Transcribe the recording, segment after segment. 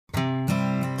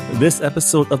This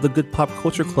episode of the Good Pop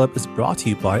Culture Club is brought to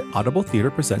you by Audible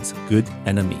Theater presents Good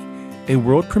Enemy, a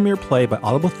world premiere play by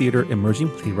Audible Theater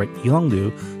emerging playwright Yilang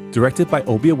Liu, directed by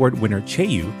Obie Award winner Che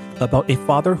Yu, about a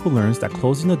father who learns that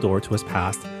closing the door to his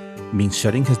past means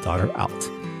shutting his daughter out.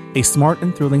 A smart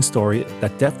and thrilling story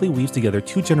that deftly weaves together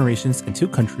two generations and two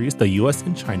countries, the US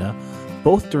and China,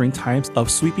 both during times of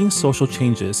sweeping social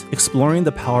changes, exploring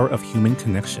the power of human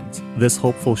connections. This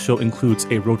hopeful show includes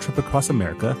a road trip across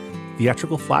America,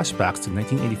 theatrical flashbacks to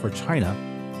 1984 China,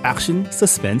 action,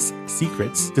 suspense,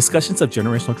 secrets, discussions of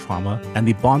generational trauma, and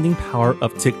the bonding power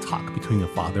of TikTok between a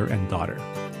father and daughter.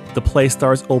 The play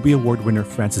stars Obie Award winner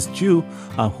Francis Ju,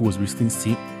 who was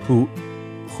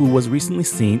recently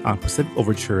seen on Pacific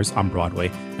Overtures on Broadway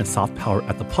and Soft Power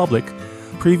at the Public.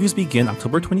 Previews begin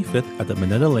October 25th at the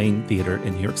Minetta Lane Theater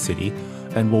in New York City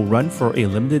and will run for a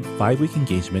limited 5-week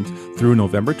engagement through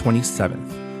November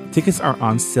 27th. Tickets are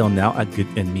on sale now at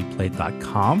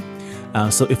goodenmyplay.com.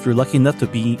 So if you're lucky enough to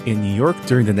be in New York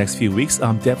during the next few weeks,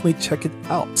 definitely check it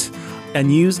out.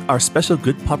 And use our special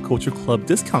Good Pop Culture Club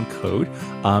discount code,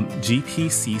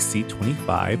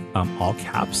 GPCC25, all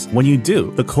caps. When you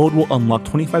do, the code will unlock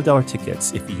 $25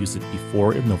 tickets if you use it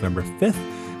before November 5th.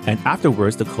 And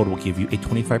afterwards, the code will give you a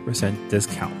 25%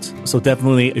 discount. So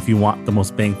definitely, if you want the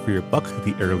most bang for your buck,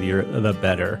 the earlier, the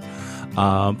better.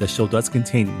 The show does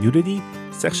contain nudity,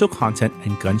 sexual content,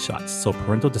 and gunshots, so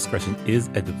parental discretion is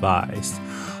advised.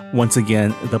 Once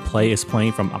again, the play is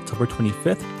playing from October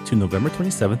 25th to November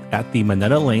 27th at the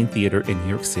Minetta Lane Theater in New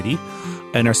York City.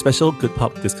 And our special Good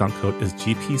Pop discount code is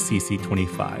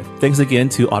GPCC25. Thanks again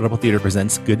to Audible Theater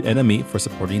Presents Good Enemy for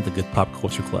supporting the Good Pop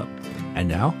Culture Club. And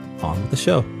now, on with the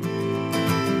show.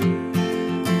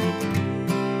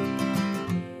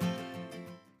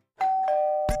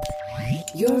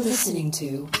 You're listening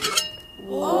to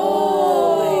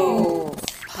Whoa!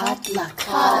 Potluck.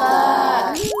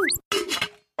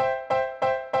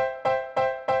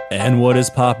 And what is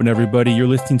poppin', everybody? You're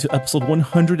listening to episode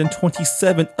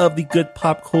 127 of the Good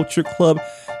Pop Culture Club.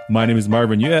 My name is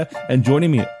Marvin Yue, and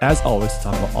joining me, as always, to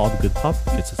talk about all the good pop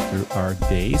that gets us through our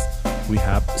days, we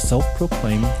have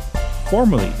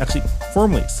formerly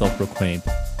self-proclaimed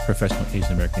professional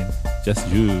Asian American, Jess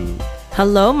Yu.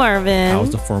 Hello, Marvin.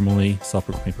 How's the formerly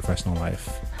self-proclaimed professional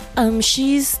life?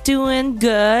 She's doing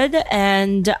good,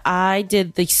 and I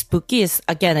did the spookiest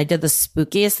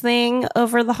thing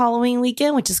over the Halloween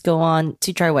weekend, which is go on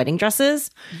to try wedding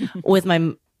dresses with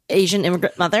my Asian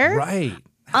immigrant mother. Right.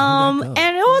 And it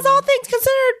was, all things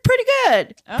considered, pretty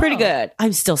good. Oh. Pretty good.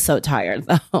 I'm still so tired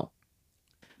though.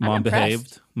 Mom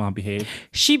behaved.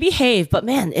 She behaved, but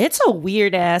man, it's a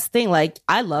weird ass thing. Like,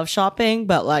 I love shopping,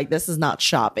 but like, this is not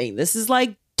shopping. This is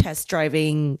like test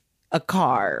driving a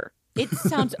car. It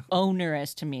sounds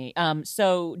onerous to me.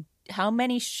 So how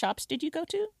many shops did you go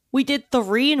to? We did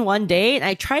 3 in one day, and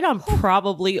I tried on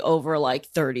probably over like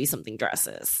 30 something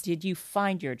dresses. Did you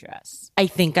find your dress? I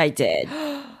think I did.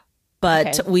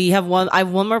 But Okay. I have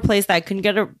one more place that I couldn't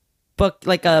get a book,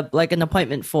 like an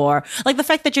appointment for. Like, the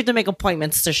fact that you have to make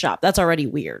appointments to shop, that's already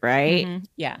weird, right? Mhm.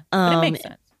 Yeah, but it makes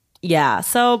sense. Yeah.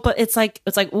 So, but it's like,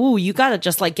 ooh, you gotta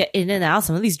just like get in and out.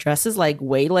 Some of these dresses like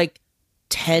weigh like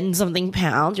 10 something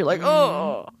pounds. You're like,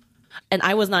 oh. And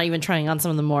I was not even trying on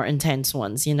some of the more intense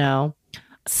ones, you know?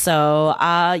 So,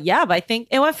 yeah, but I think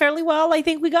it went fairly well. I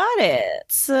think we got it.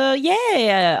 So,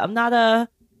 yeah, I'm not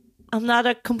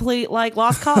a complete like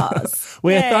lost cause.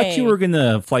 Wait, I thought you Yay. were going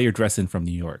to fly your dress in from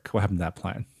New York. What happened to that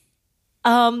plan?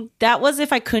 That was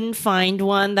if I couldn't find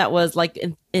one that was like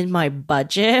in my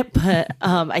budget, but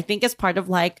I think as part of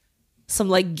like some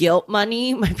like guilt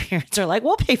money, my parents are like,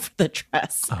 we'll pay for the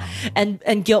dress.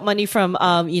 And guilt money from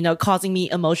causing me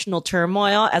emotional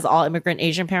turmoil, as all immigrant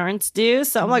Asian parents do.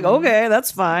 So I'm like, okay, that's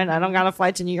fine. I don't gotta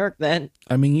fly to New York then.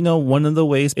 I mean, one of the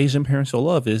ways Asian parents show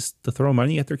love is to throw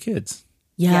money at their kids.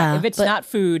 Yeah. If it's not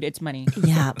food, it's money.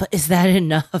 Yeah, but is that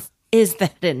enough? Is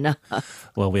that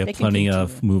enough? Well, we have They can plenty continue.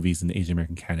 of movies in the Asian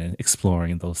American canon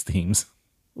exploring those themes.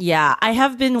 Yeah, I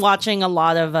have been watching a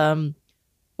lot of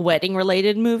wedding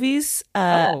related movies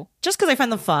just because I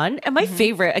find them fun. And my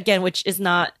favorite, again, which is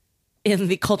not in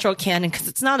the cultural canon because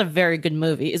it's not a very good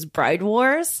movie, is Bride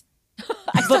Wars.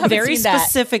 But very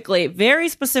specifically,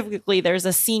 there's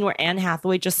a scene where Anne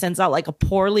Hathaway just sends out like a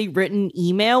poorly written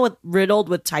email riddled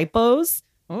with typos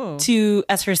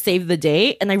as her save the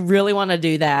date. And I really want to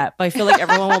do that. But I feel like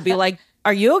everyone will be like,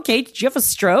 are you okay? Did you have a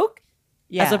stroke?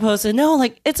 Yeah. As opposed to, no,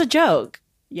 like, it's a joke.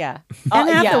 Yeah. Anne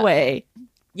Hathaway.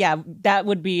 Yeah, that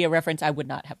would be a reference I would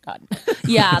not have gotten.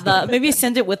 Yeah, maybe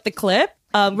send it with the clip.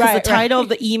 Because the title of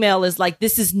the email is like,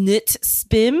 this is knit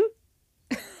spim.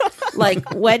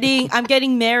 Like, wedding, I'm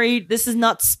getting married. This is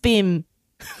not spim.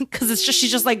 because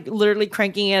she's just like literally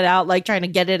cranking it out, like trying to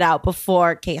get it out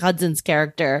before Kate Hudson's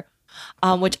character,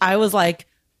 which I was like,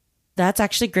 that's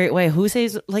actually a great way. Who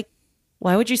says, like,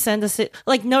 why would you send us it?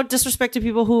 Like, no disrespect to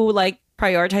people who like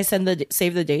prioritize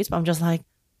save the dates, but I'm just like,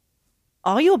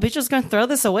 all you bitches gonna throw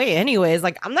this away anyways.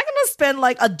 Like, I'm not gonna spend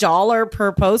like $1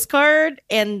 per postcard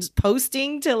and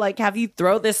posting to like have you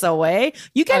throw this away.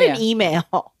 You get an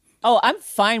email. Oh, I'm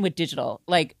fine with digital.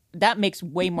 Like, that makes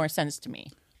way more sense to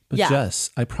me. But Jess,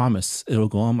 I promise it'll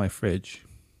go on my fridge.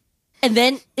 And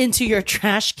then into your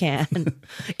trash can.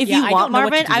 If you want,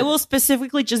 Marvin, I will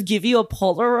specifically just give you a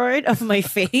Polaroid of my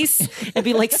face and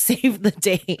be like, save the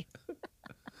date.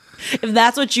 If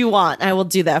that's what you want, I will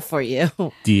do that for you.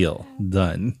 Deal.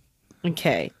 Done.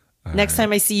 Okay. Next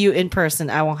time I see you in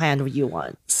person, I will hand you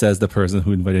one. Says the person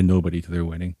who invited nobody to their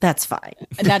wedding. That's fine.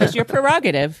 That is your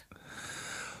prerogative.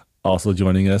 Also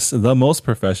joining us, the most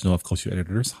professional of culture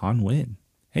editors, Han Win.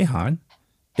 Hey, Han.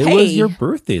 It was your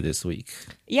birthday this week.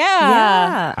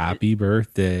 Yeah. Happy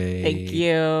birthday. Thank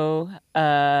you.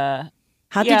 How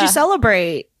did you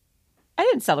celebrate? I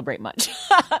didn't celebrate much.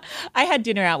 I had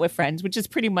dinner out with friends, which is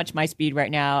pretty much my speed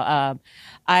right now.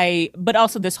 But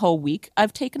also this whole week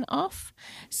I've taken off.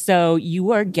 So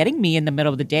you are getting me in the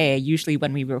middle of the day. Usually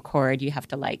when we record, you have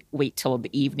to like wait till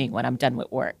the evening when I'm done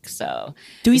with work. So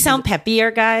do we sound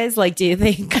peppier, guys? Like, do you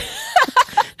think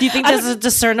there's a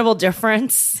discernible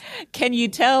difference? Can you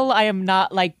tell I am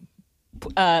not like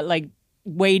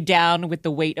weighed down with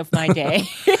the weight of my day?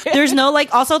 There's no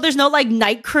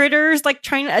night critters like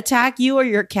trying to attack you or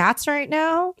your cats right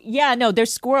now. Yeah, no,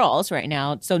 there's squirrels right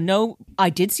now. So no, I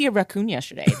did see a raccoon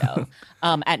yesterday though.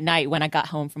 At night when I got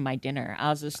home from my dinner, I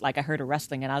was just like, I heard a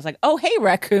rustling and I was like, oh, hey,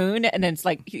 raccoon. And then it's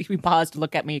like, he paused to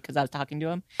look at me because I was talking to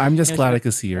him. I'm just glad I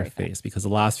could see your face because the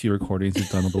last few recordings we've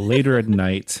done a little later at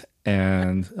night.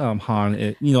 And Han,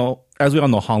 as we all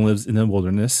know, Han lives in the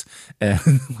wilderness, and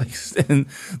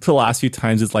the last few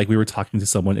times it's like we were talking to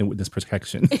someone in witness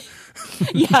protection.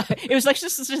 Yeah, it was like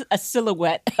just a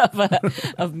silhouette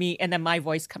of me, and then my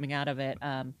voice coming out of it.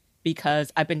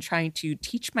 Because I've been trying to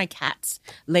teach my cats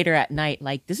later at night,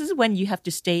 like, this is when you have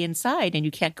to stay inside and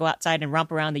you can't go outside and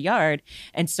romp around the yard.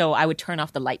 And so I would turn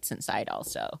off the lights inside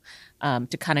also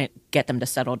to kind of get them to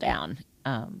settle down.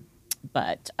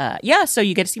 So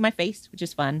you get to see my face, which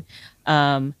is fun.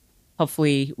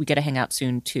 Hopefully we get to hang out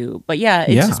soon too. But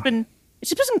it's just been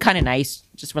kind of nice,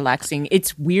 just relaxing.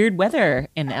 It's weird weather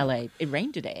in LA. It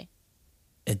rained today.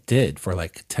 It did for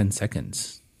like 10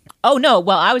 seconds. Oh no!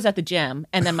 Well, I was at the gym,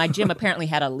 and then my gym apparently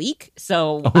had a leak,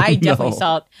 so I definitely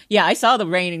saw. Yeah, I saw the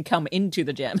rain come into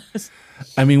the gym.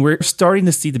 I mean, we're starting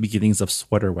to see the beginnings of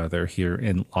sweater weather here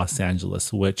in Los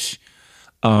Angeles, which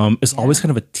is always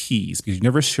kind of a tease because you're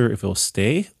never sure if it'll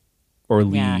stay or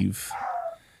leave.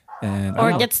 And or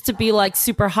it gets to be like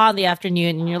super hot in the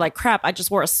afternoon and you're like, crap, I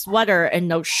just wore a sweater and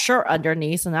no shirt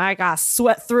underneath and I got to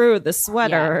sweat through the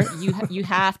sweater. Yeah, you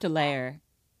have to layer.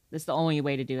 That's the only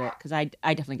way to do it because I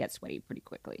definitely get sweaty pretty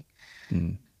quickly.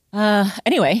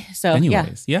 Anyways,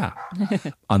 yeah.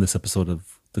 On this episode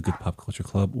of the Good Pop Culture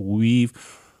Club,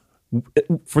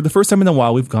 for the first time in a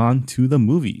while, we've gone to the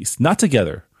movies. Not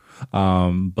together,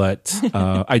 but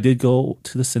I did go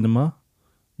to the cinema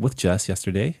with Jess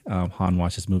yesterday. Han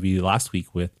watched this movie last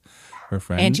week with her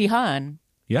friend Angie Han.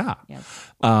 Yeah.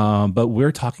 But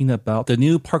we're talking about the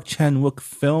new Park Chan-wook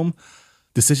film,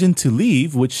 Decision to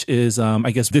Leave, which is,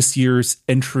 I guess, this year's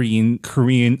entry in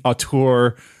Korean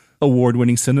auteur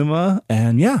award-winning cinema.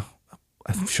 And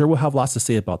I'm sure we'll have lots to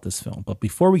say about this film. But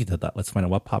before we get to that, let's find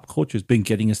out what pop culture has been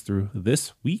getting us through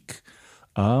this week.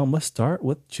 Let's start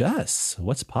with Jess.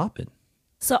 What's poppin'?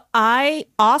 So I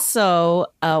also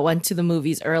went to the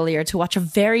movies earlier to watch a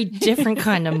very different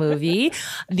kind of movie,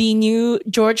 the new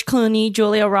George Clooney,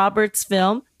 Julia Roberts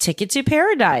film, Ticket to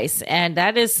Paradise. And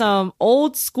that is some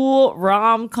old school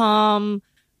rom-com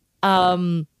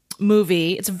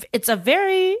movie. It's a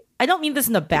very, I don't mean this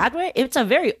in a bad way, it's a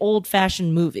very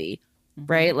old-fashioned movie,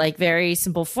 right? Like very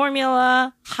simple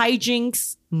formula,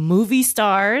 hijinks, movie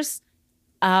stars,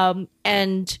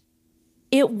 and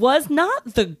it was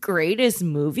not the greatest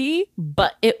movie,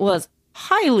 but it was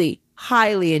highly,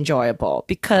 highly enjoyable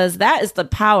because that is the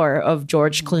power of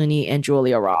George Clooney and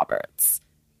Julia Roberts.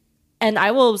 And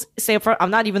I will say,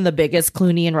 I'm not even the biggest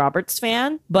Clooney and Roberts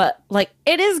fan, but like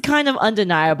it is kind of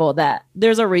undeniable that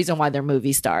there's a reason why they're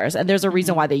movie stars, and there's a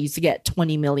reason why they used to get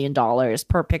 $20 million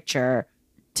per picture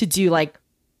to do like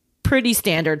pretty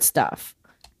standard stuff.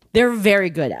 They're very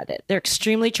good at it. They're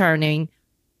extremely charming.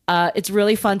 It's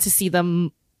really fun to see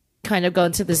them kind of go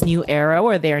into this new era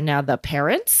where they are now the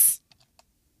parents,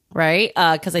 right?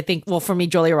 Because I think, well, for me,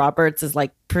 Julia Roberts is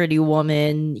like Pretty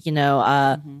Woman,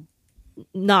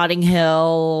 Notting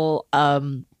Hill,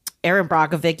 Aaron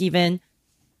Brockovich even.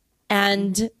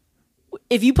 And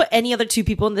if you put any other two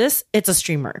people in this, it's a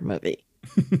streamer movie.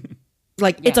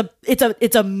 Like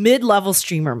it's a mid-level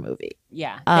streamer movie.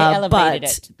 Yeah, they elevated it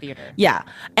to theater. Yeah,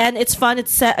 and it's fun.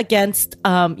 It's set against,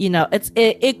 I don't know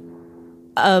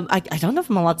if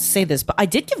I'm allowed to say this, but I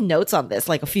did give notes on this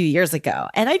like a few years ago,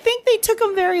 and I think they took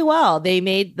them very well. They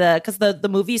made because the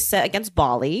movie's set against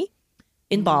Bali,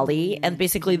 and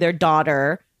basically their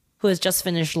daughter, who has just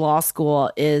finished law school,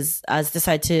 has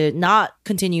decided to not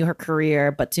continue her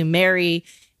career, but to marry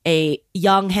a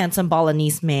young, handsome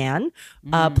Balinese man,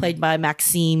 played by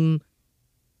Maxime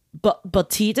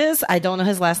Botides. I don't know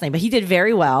his last name, but he did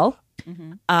very well.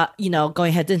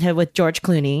 Going head to head with George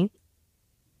Clooney,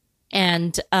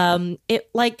 and it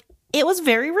was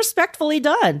very respectfully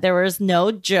done. There was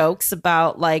no jokes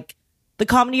about like the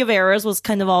comedy of errors was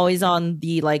kind of always on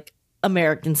the like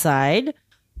American side.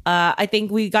 I think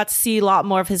we got to see a lot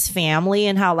more of his family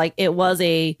and how like it was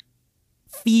a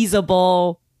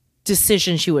feasible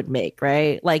decision she would make,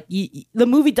 right? Like the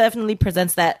movie definitely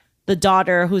presents that the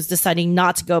daughter who's deciding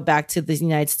not to go back to the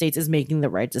United States is making the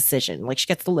right decision. Like she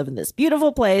gets to live in this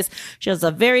beautiful place. She has a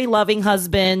very loving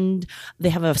husband. They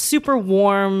have a super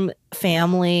warm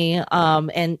family.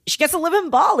 And she gets to live in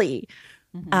Bali.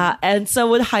 And so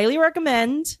would highly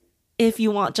recommend if you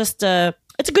want it's a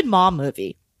good mom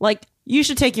movie. Like you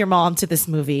should take your mom to this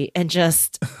movie and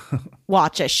just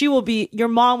watch it. Your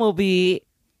mom will be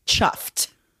chuffed.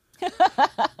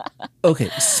 Okay,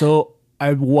 so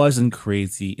I wasn't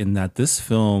crazy in that this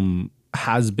film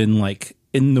has been like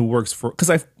in the works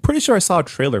because I'm pretty sure I saw a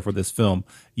trailer for this film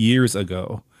years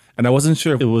ago, and I wasn't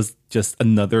sure if it was just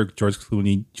another George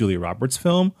Clooney, Julia Roberts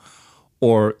film,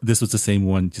 or this was the same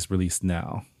one just released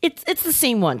now. It's the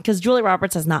same one because Julia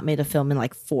Roberts has not made a film in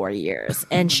like 4 years,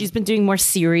 and she's been doing more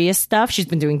serious stuff. She's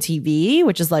been doing TV,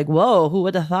 which is like, whoa, who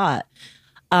would have thought?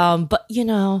 But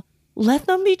let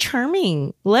them be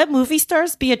charming. Let movie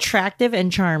stars be attractive and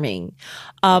charming.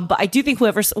 But I do think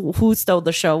who stole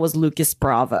the show was Lucas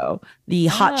Bravo, the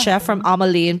hot chef from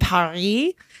Amélie in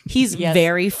Paris. He's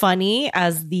very funny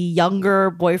as the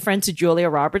younger boyfriend to Julia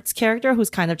Roberts' character, who's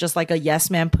kind of just like a yes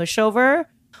man pushover,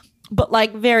 but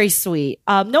like very sweet.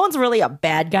 No one's really a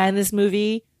bad guy in this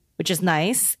movie, which is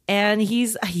nice. And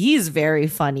he's very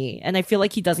funny. And I feel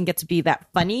like he doesn't get to be that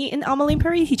funny in Amélie in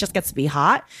Paris. He just gets to be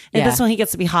hot. And this one, he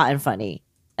gets to be hot and funny.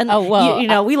 And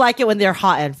we like it when they're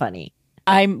hot and funny.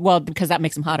 Because that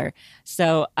makes them hotter.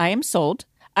 So I am sold.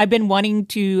 I've been wanting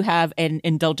to have an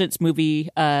indulgence movie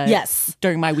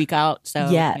during my week out.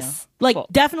 So cool.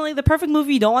 Definitely the perfect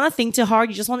movie. You don't want to think too hard.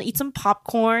 You just want to eat some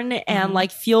popcorn and like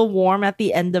feel warm at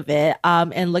the end of it.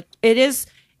 And like it is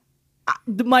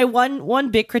my one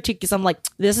big critique is I'm like,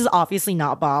 this is obviously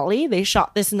not Bali. They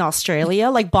shot this in Australia.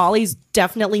 Like Bali's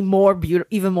definitely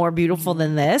even more beautiful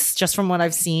than this, just from what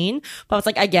I've seen. But it's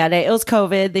like, I get it. It was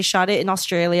COVID. They shot it in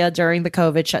Australia during the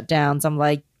COVID shutdowns. I'm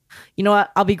like, you know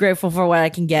what? I'll be grateful for what I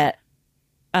can get.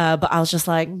 But I was just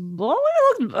like, Bali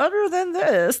looks better than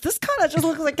this. This kind of just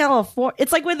looks like California.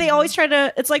 It's like when they always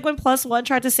it's like when Plus One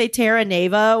tried to say Terra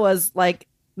Neva was like,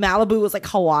 Malibu was like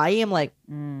Hawaii. I'm like,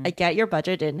 I get your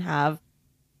budget didn't have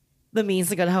the means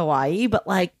to go to Hawaii, but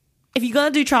like, if you're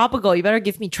gonna do tropical, you better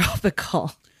give me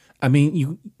tropical. I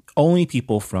mean, only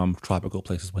people from tropical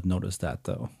places would notice that,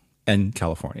 though, and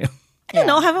California. I don't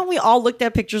know. Haven't we all looked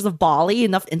at pictures of Bali,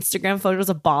 enough Instagram photos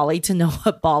of Bali to know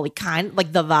what Bali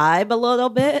like the vibe a little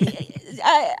bit?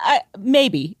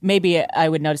 Maybe I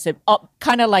would notice it.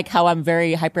 Kind of like how I'm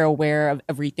very hyper aware of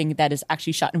everything that is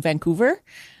actually shot in Vancouver.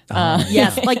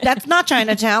 Yes, like that's not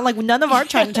Chinatown. Like none of our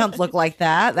Chinatowns look like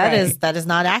that. That is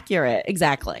not accurate.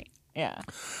 Exactly. Yeah.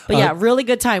 But really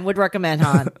good time. Would recommend,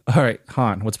 Han. All right,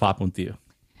 Han, what's popping with you?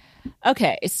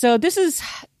 Okay, so this is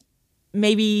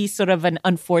maybe sort of an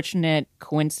unfortunate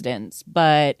coincidence,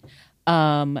 but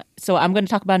so I'm going to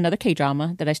talk about another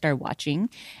K-drama that I started watching,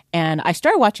 and I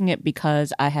started watching it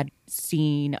because I had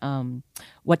seen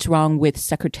What's Wrong with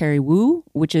Secretary Wu,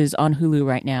 which is on Hulu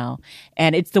right now,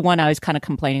 and it's the one I was kind of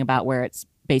complaining about, where it's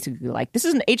basically like, this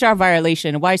is an HR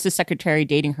violation. Why is the secretary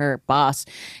dating her boss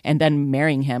and then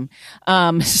marrying him?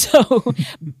 And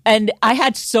I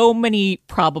had so many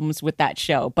problems with that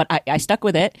show, but I stuck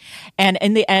with it. And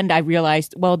in the end, I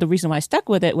realized, well, the reason why I stuck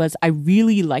with it was I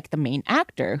really like the main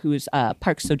actor, who's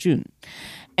Park Seo-joon.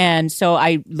 And so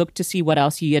I looked to see what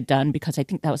else he had done, because I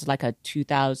think that was like a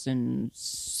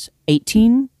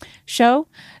 2018 show.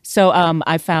 So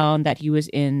I found that he was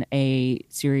in a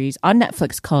series on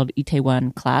Netflix called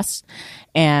Itaewon Class.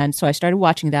 And so I started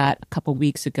watching that a couple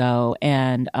weeks ago.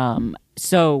 And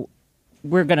so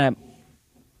we're going to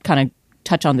kind of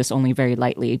touch on this only very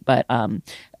lightly, but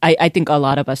I think a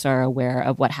lot of us are aware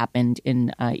of what happened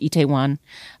in Itaewon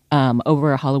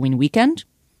over a Halloween weekend.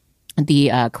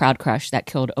 The crowd crush that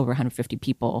killed over 150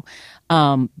 people.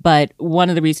 But one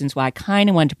of the reasons why I kind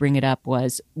of wanted to bring it up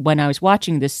was when I was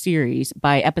watching this series,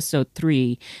 by episode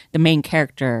 3, the main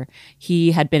character,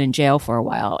 he had been in jail for a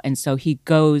while. And so he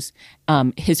goes,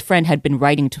 his friend had been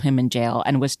writing to him in jail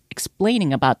and was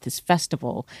explaining about this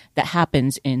festival that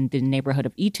happens in the neighborhood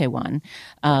of Itaewon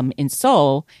in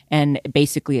Seoul. And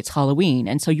basically it's Halloween.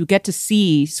 And so you get to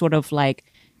see sort of like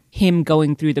him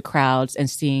going through the crowds and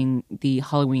seeing the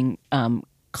Halloween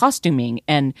costuming.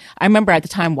 And I remember at the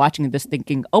time watching this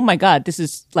thinking, oh my God, this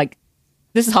is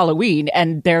Halloween.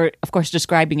 And they're, of course,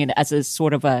 describing it as a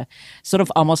sort of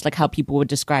almost like how people would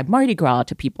describe Mardi Gras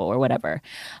to people or whatever.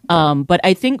 But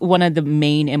I think one of the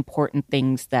main important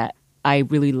things that I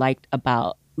really liked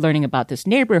about learning about this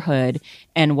neighborhood,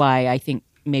 and why I think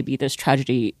maybe this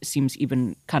tragedy seems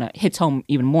even kind of hits home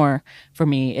even more for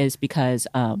me, is because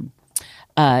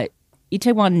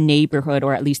Itaewon neighborhood,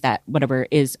 or at least that whatever,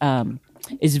 is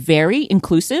very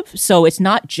inclusive. So it's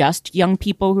not just young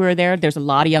people who are there. There's a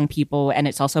lot of young people, and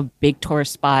it's also a big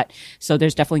tourist spot. So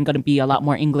there's definitely going to be a lot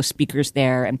more English speakers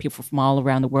there and people from all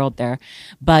around the world there.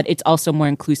 But it's also more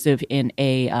inclusive in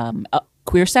a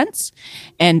queer sense.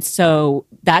 And so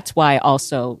that's why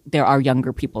also there are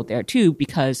younger people there too,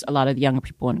 because a lot of the younger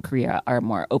people in Korea are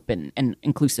more open and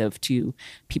inclusive to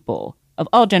people of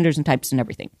all genders and types and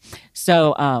everything.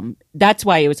 So that's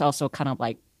why it was also kind of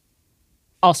like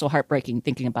also heartbreaking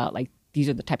thinking about like these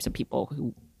are the types of people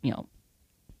who, you know,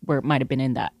 might have been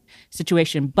in that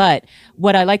situation. But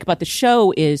what I like about the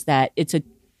show is that it's a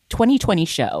 2020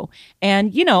 show.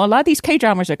 And, you know, a lot of these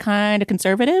K-dramas are kind of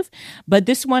conservative, but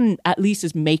this one at least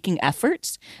is making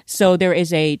efforts. So there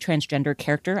is a transgender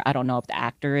character. I don't know if the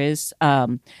actor is.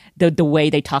 The way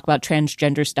they talk about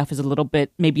transgender stuff is a little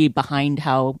bit maybe behind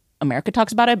how America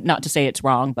talks about it. Not to say it's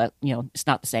wrong, but, you know, it's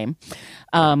not the same.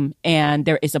 And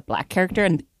there is a black character.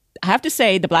 And I have to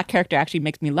say the black character actually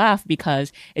makes me laugh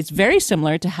because it's very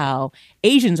similar to how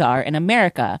Asians are in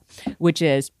America, which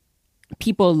is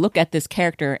people look at this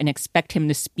character and expect him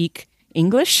to speak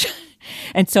English.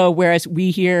 And so whereas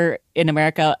we here in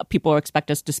America, people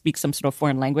expect us to speak some sort of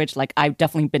foreign language. Like I've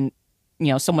definitely been, you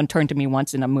know, someone turned to me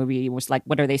once in a movie, was like,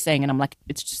 what are they saying? And I'm like,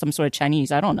 it's just some sort of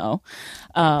Chinese. I don't know.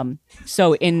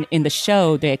 So in the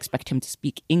show, they expect him to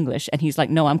speak English. And he's like,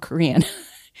 no, I'm Korean.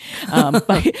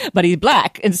 But he's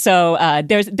black. And so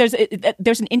there's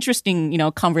an interesting, you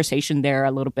know, conversation there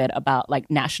a little bit about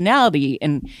like nationality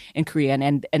in Korean.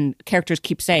 And characters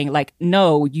keep saying like,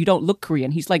 no, you don't look Korean.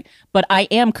 He's like, but I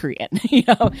am Korean, you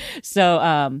know?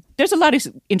 So there's a lot of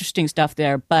interesting stuff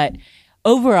there. But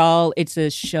overall, it's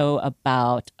a show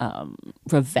about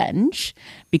revenge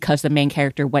because the main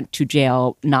character went to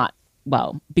jail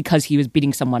because he was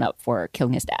beating someone up for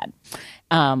killing his dad.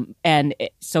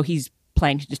 So he's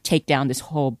planning to just take down this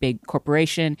whole big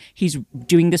corporation. He's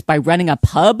doing this by running a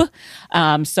pub.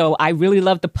 So I really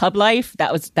love the pub life.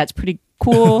 That's pretty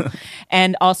cool.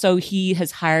 And also he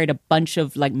has hired a bunch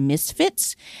of like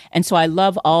misfits. And so I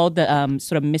love all the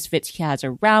sort of misfits he has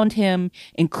around him,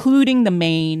 including the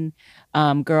main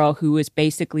girl who is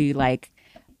basically like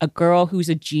a girl who's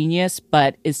a genius,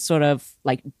 but is sort of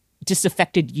like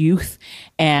disaffected youth.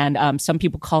 And some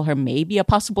people call her maybe a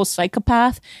possible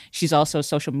psychopath. She's also a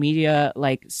social media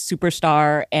like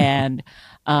superstar. And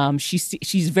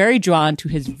she's very drawn to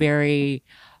his very,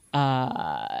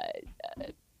 how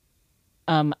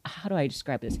do I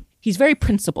describe this? He's very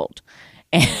principled.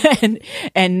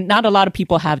 And not a lot of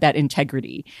people have that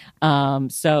integrity.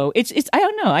 So it's I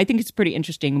don't know. I think it's pretty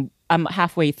interesting. I'm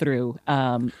halfway through,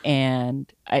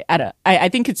 and I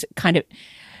think it's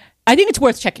I think it's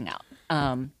worth checking out.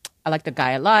 I like the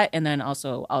guy a lot, and then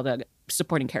also all the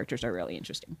supporting characters are really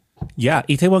interesting. Yeah,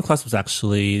 Itaewon Class was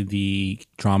actually the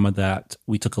drama that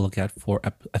we took a look at for,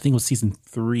 I think it was season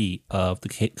 3 of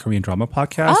the Korean drama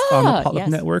podcast on the Potluck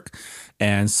Network.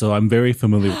 And so I'm very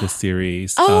familiar with this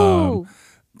series.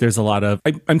 There's a lot of,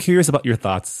 I'm curious about your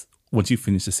thoughts once you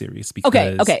finish the series.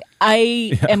 Because, okay.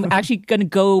 I am actually going to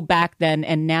go back then.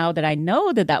 And now that I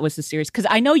know that was the series, because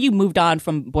I know you moved on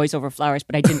from Boys Over Flowers,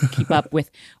 but I didn't keep up with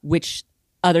which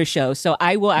other show. So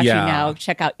I will actually now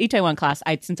check out Itaewon Class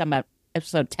since I'm at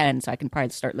episode 10, so I can probably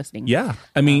start listening. Yeah.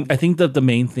 I mean, I think that the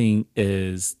main thing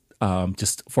is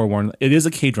just forewarn, it is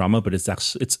a K-drama, but it's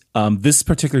this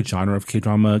particular genre of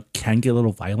K-drama can get a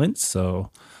little violent. So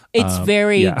it's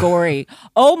very gory.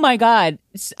 Oh my God.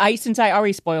 Since I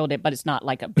already spoiled it, but it's not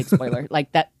like a big spoiler,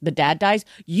 like that the dad dies,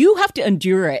 you have to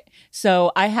endure it.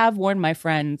 So I have warned my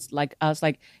friends, like I was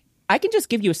like, I can just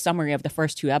give you a summary of the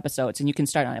first 2 episodes, and you can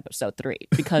start on episode 3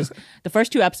 because the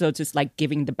first 2 episodes is like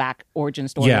giving the back origin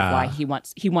story of why he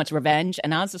wants revenge,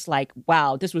 and I was just like,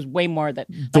 wow, this was way more than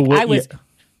like I was.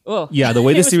 The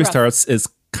way the series starts is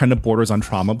kind of borders on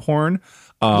trauma porn,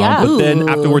 but then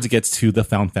afterwards it gets to the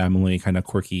found family kind of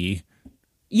quirky.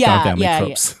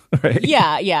 Tropes, right?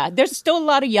 Yeah. There's still a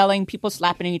lot of yelling, people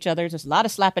slapping each other. There's a lot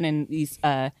of slapping in these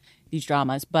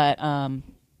dramas, but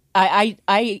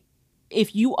I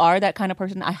if you are that kind of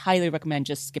person, I highly recommend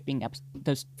just skipping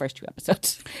those first 2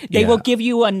 episodes. They will give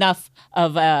you enough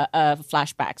of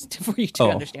flashbacks for you to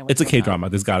understand. It's a K-drama.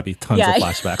 There's got to be tons of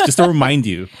flashbacks just to remind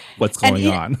you what's going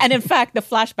on. And in fact, the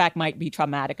flashback might be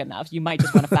traumatic enough. You might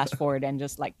just want to fast forward and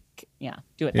just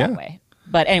do it that way.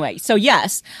 But anyway, so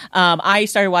yes, I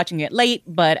started watching it late,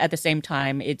 but at the same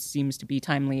time, it seems to be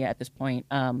timely at this point.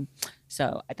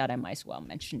 So I thought I might as well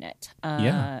mention it.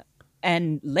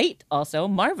 And late also,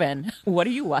 Marvin, what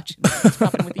are you watching? What's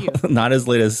happening with you? Not as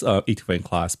late as E2 in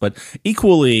Class, but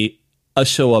equally a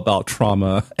show about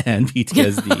trauma and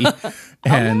PTSD.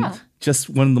 And just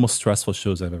one of the most stressful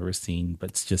shows I've ever seen.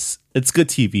 But it's good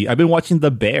TV. I've been watching The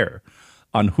Bear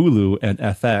on Hulu and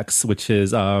FX, which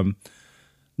is...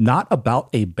 not about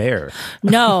a bear.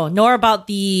 No, nor about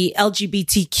the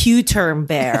LGBTQ term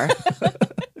bear,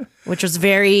 which was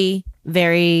very,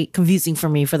 very confusing for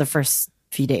me for the first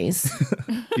few days.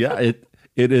 It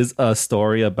is a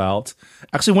story about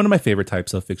actually one of my favorite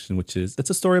types of fiction, which is it's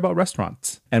a story about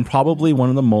restaurants. And probably one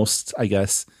of the most, I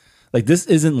guess, like this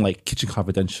isn't like Kitchen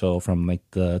Confidential from like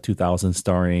the 2000s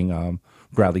starring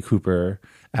Bradley Cooper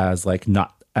as like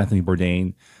not Anthony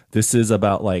Bourdain. This is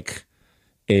about like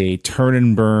a turn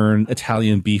and burn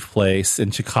Italian beef place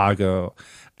in Chicago.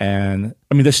 And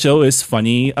I mean, the show is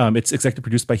funny. It's executive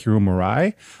produced by Hiro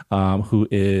Murai, who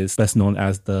is best known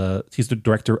as he's the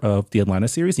director of the Atlanta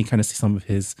series. You kind of see some of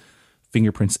his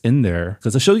fingerprints in there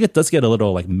because the show does get a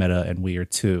little like meta and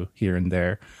weird too here and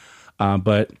there.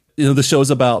 But the show's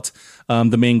about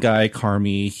the main guy,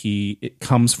 Carmy. It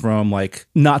comes from like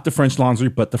not the French Laundry,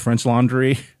 but the French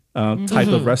Laundry type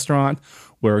of restaurant,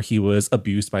 where he was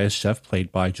abused by a chef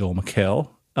played by Joel McHale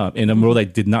in a role I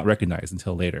did not recognize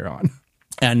until later on.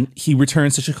 And he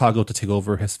returns to Chicago to take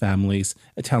over his family's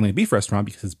Italian beef restaurant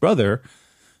because his brother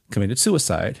committed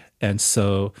suicide. And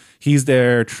so he's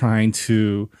there trying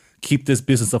to keep this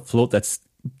business afloat that's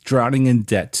drowning in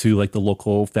debt to like the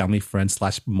local family friend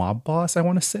 / mob boss, I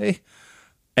want to say.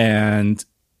 And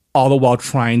all the while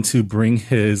trying to bring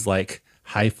his like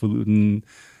highfalutin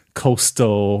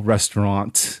coastal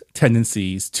restaurant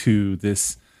tendencies to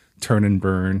this turn and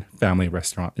burn family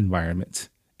restaurant environment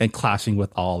and clashing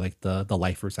with all like the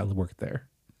lifers that work there.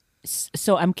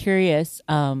 So I'm curious,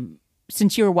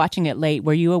 since you were watching it late,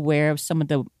 were you aware of some of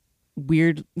the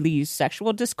weirdly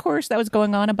sexual discourse that was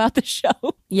going on about the show?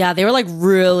 Yeah, they were like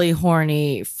really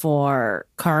horny for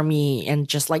Carmy and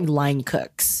just like line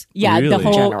cooks. Yeah, really?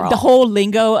 the whole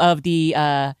lingo of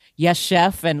the yes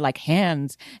chef and like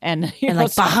hands and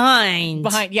like behind.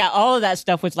 Yeah, all of that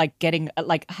stuff was like getting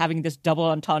like having this double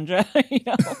entendre.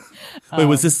 Wait,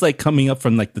 was this like coming up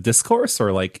from like the discourse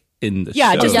or like in the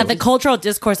show? Just the cultural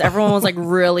discourse. Everyone was like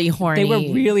really horny. They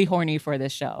were really horny for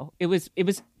this show. It was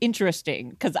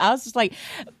interesting because I was just like,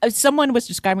 someone was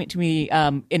describing it to me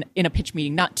in a pitch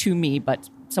meeting, not to me, but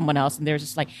someone else, and they were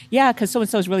just like, yeah, because so and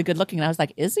so is really good looking, and I was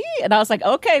like, is he? And I was like,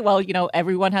 okay, well,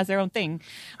 everyone has their own thing.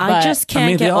 But, I just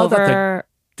can't get over.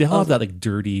 They all have that like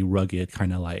dirty, rugged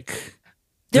kind of like.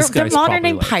 They're modern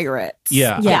day pirates.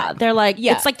 Yeah. They're like,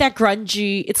 it's like that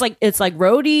grungy. It's like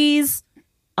roadies,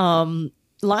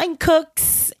 line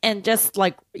cooks, and just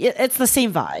like it's the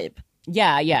same vibe.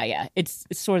 Yeah. It's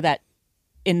sort of that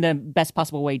in the best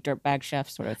possible way, dirtbag chef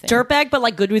sort of thing. Dirtbag, but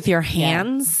like good with your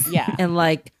hands. Yeah. And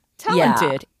like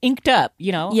talented, inked up,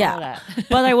 all that.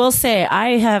 But I will say,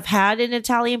 I have had an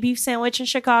Italian beef sandwich in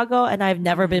Chicago, and I've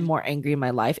never been more angry in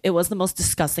my life. It was the most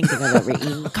disgusting thing I've ever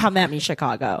eaten. Come at me,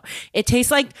 Chicago. It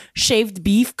tastes like shaved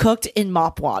beef cooked in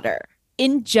mop water.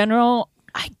 In general,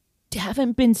 I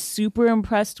haven't been super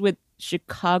impressed with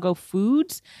Chicago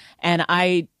foods, and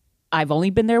I've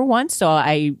only been there once,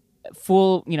 so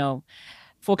full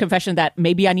confession that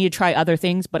maybe I need to try other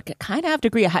things, but kind of have to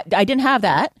agree. I didn't have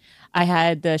that. I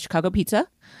had the Chicago pizza.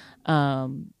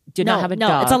 Did not have a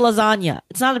dog. It's a lasagna.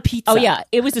 It's not a pizza. Oh yeah,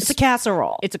 it's a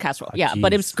casserole. It's a casserole. Yeah,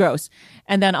 but it was gross.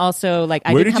 And then also like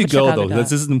where did you go though?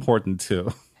 This is important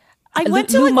too. I went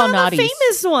to like one of the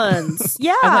famous ones.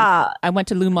 Yeah. I went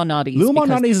to Lou Malnati's. Lou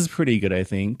Malnati's is pretty good, I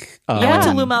think. I went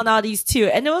to Lou Malnati's too.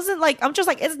 And it wasn't like, I'm just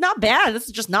like, it's not bad. This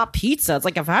is just not pizza. It's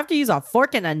like if I have to use a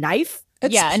fork and a knife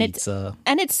It's Yeah, and pizza.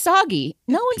 it's soggy.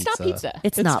 No, it's not pizza. pizza.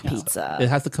 It's not pizza. It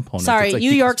has the components. Sorry, It's like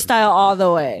New York deconstructed. style all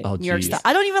the way. Oh, New York geez. style.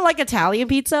 I don't even like Italian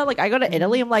pizza. Like I go to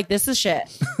Italy, I'm like, this is shit.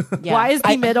 Yeah. Why is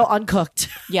the middle uncooked?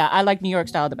 Yeah, I like New York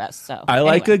style the best. So I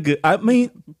like anyway. a good. I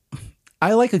mean,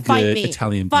 I like a Fight good me.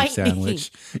 Italian beef Fight me.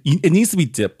 sandwich. It needs to be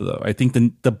dipped though. I think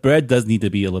the bread does need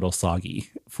to be a little soggy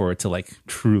for it to like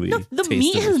truly. The taste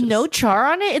meat has delicious. no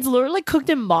char on it. It's literally cooked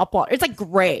in mop water. It's like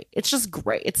gray. It's just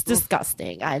gray. It's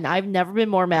disgusting. And I've never been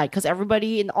more mad because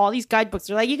everybody in all these guidebooks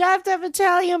are like, you have to have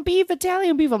Italian beef,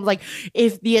 Italian beef. I'm like,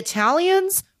 if the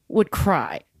Italians would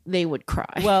cry, they would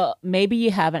cry. Well, maybe you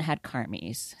haven't had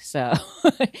Carmies. So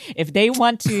if they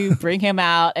want to bring him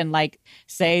out and like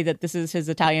say that this is his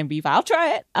Italian beef, I'll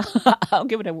try it. I'll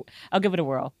give it a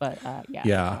whirl. But yeah. I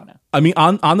Yeah, don't know. I mean,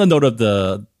 on the note of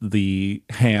the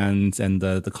hands and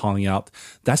the calling out,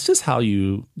 that's just how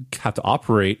you have to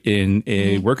operate in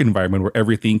a work environment where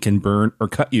everything can burn or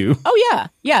cut you. Oh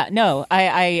yeah. No,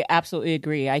 I absolutely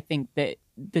agree. I think that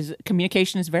this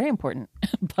communication is very important.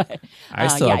 But I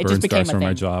still yeah, have it burn just became scars a from my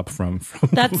thing. job from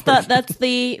that's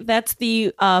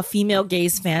the female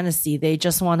gaze fantasy. They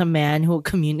just want a man who will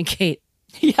communicate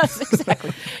Yes,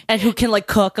 exactly. and who can like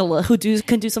cook a little,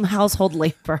 can do some household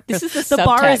labor. This is the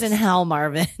bar is subtext. in hell,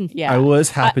 Marvin. Yeah. I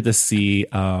was happy to see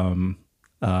Eben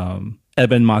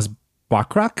Moss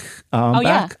Bachrach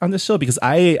back on the show because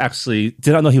I actually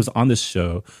did not know he was on this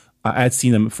show. I had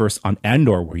seen him first on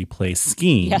Andor where he plays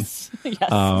Skeen. Yes.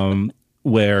 Yes.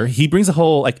 Where he brings a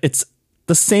whole like it's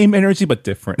the same energy but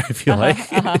different. I feel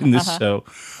like in this show,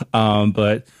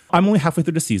 but I'm only halfway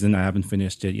through the season. I haven't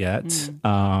finished it yet, but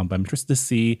I'm interested to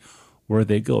see where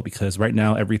they go because right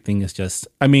now everything is just.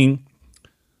 I mean,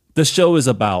 the show is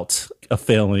about a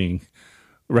failing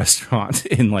restaurant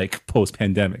in like post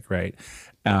pandemic, right?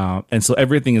 And so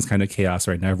everything is kind of chaos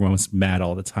right now. Everyone's mad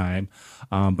all the time.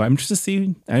 But I'm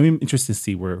interested to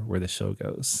see where the show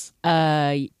goes.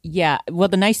 Yeah. Well,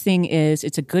 the nice thing is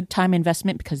it's a good time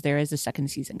investment because there is a second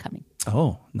season coming.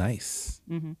 Oh, nice.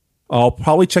 Mm-hmm. I'll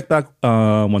probably check back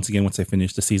once I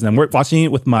finish the season. I'm watching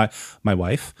it with my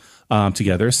wife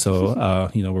together. So,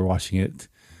 we're watching it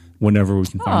whenever we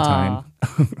can find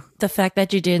time. The fact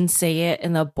that you didn't say it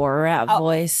in the Borat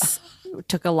voice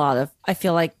I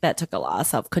feel like that took a lot of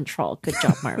self-control. Good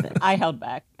job, Marvin. I held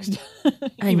back,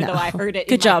 I even know. though I heard it.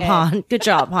 Good job, Han. Good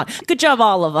job, Han. Good job,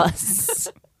 all of us.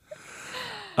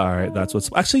 All right, that's what's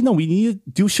actually no. We need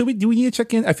to do. We need to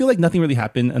check in? I feel like nothing really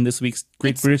happened on this week's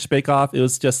Great British Bake Off. It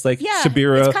was just like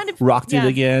Shabira it's kind of- rocked it yeah.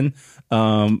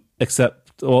 again. Except,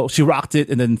 she rocked it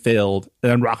and then failed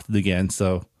and then rocked it again.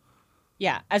 So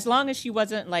Yeah, as long as she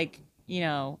wasn't like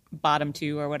bottom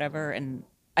two or whatever, and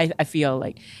I feel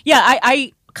like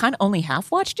I kind of only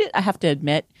half watched it. I have to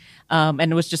admit, and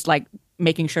it was just like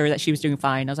making sure that she was doing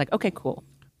fine. I was like, okay, cool.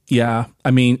 yeah,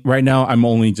 I mean, right now I'm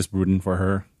only just rooting for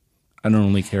her. I don't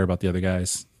really care about the other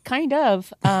guys. Kind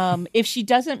of. If she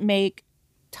doesn't make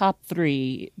top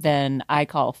 3, then I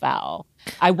call foul.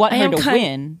 I want her to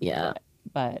win. Yeah.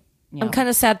 But I'm kind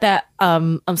of sad that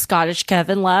Scottish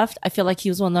Kevin left. I feel like he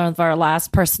was one of our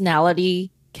last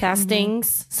personality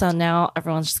castings. So now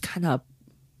everyone's just kind of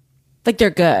like they're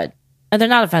good and they're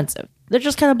not offensive. They're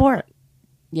just kind of boring.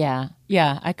 Yeah.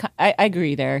 I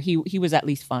agree there. He was at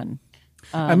least fun.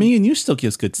 I mean, you still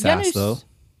gives good sass Janusz- though.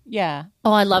 Yeah.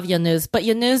 Oh, I love Yanuz, but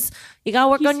Yanuz, you gotta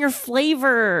work on your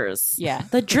flavors. Yeah.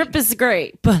 The drip is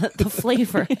great, but the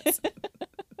flavors.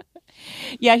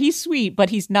 Yeah, he's sweet, but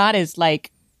he's not as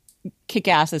like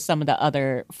kick-ass as some of the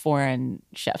other foreign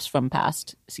chefs from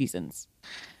past seasons.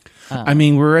 I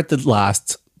mean, we're at the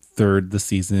last third of the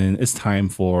season. It's time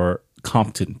for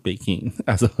competent baking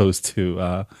as opposed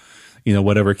to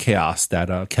whatever chaos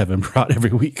that Kevin brought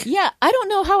every week. Yeah, I don't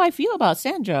know how I feel about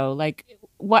Sandro. Like,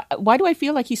 why do I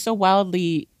feel like he's so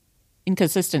wildly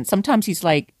inconsistent? Sometimes he's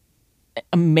like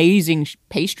amazing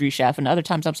pastry chef, and other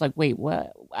times I'm just like, wait,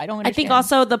 what? I don't understand. I think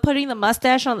also the putting the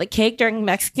mustache on the cake during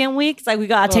Mexican week, it's like we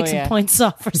gotta take some points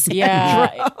off for Sandro.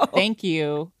 Yeah, thank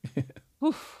you.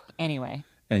 Whew. Anyway.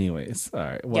 Anyways, all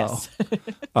right. Well,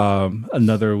 Yes.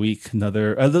 another week,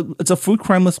 it's a food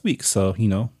crimeless week. So,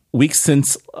 week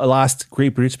since last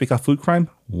Great British Bake Off food crime,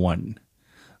 1.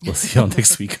 We'll see how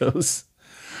next week goes.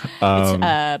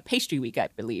 It's pastry week, I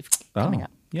believe, coming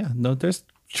up. Yeah, no,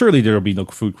 surely there will be no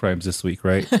food crimes this week,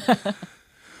 right?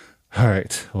 All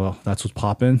right. Well, that's what's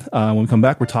popping. When we come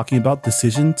back, we're talking about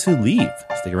decision to leave.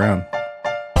 Stick around.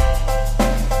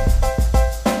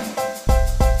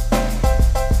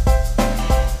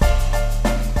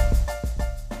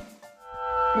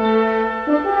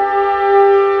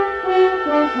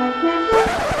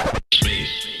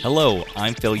 Hello, I'm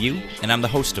I'm Phil Yu, and I'm the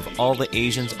host of All the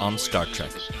Asians on Star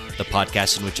Trek, the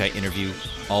podcast in which I interview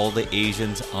all the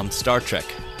Asians on Star Trek.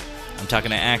 I'm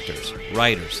talking to actors,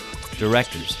 writers,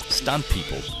 directors, stunt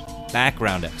people,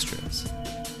 background extras.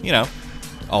 You know,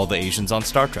 all the Asians on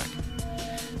Star Trek.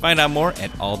 Find out more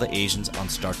at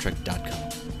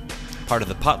alltheasiansonstartrek.com. Part of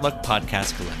the Potluck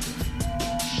Podcast Collective.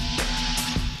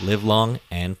 Live long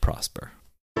and prosper.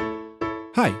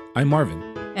 Hi, I'm Marvin.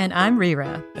 And I'm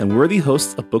Rira. And we're the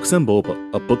hosts of Books and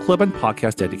Boba, a book club and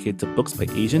podcast dedicated to books by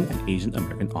Asian and Asian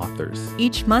American authors.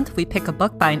 Each month, we pick a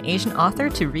book by an Asian author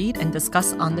to read and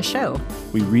discuss on the show.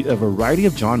 We read a variety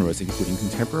of genres, including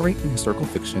contemporary and historical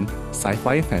fiction,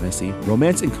 sci-fi and fantasy,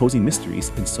 romance and cozy mysteries,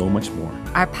 and so much more.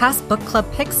 Our past book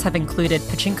club picks have included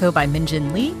Pachinko by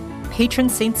Minjin Lee, Patron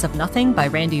Saints of Nothing by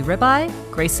Randy Ribeye,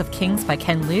 Grace of Kings by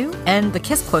Ken Liu, and The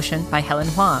Kiss Quotient by Helen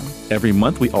Huang. Every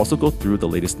month, we also go through the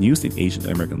latest news in Asian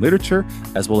American literature,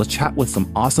 as well as chat with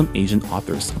some awesome Asian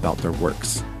authors about their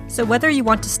works. So whether you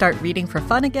want to start reading for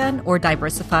fun again or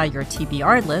diversify your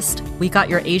TBR list, we got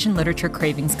your Asian literature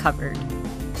cravings covered.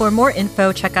 For more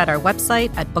info, check out our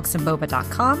website at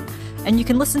booksandboba.com, and you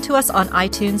can listen to us on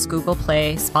iTunes, Google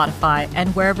Play, Spotify,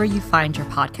 and wherever you find your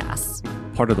podcasts.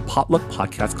 Part of the Potluck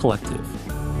Podcast Collective.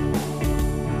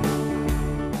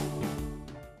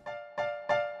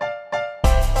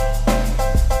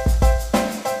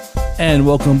 And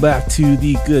welcome back to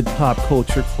the Good Pop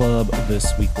Culture Club.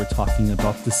 This week we're talking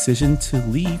about Decision to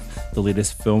Leave, the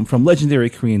latest film from legendary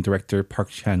Korean director Park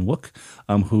Chan-wook,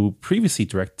 who previously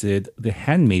directed The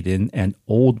Handmaiden and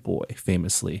Old Boy,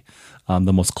 famously.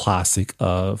 The most classic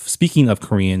of, speaking of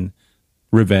Korean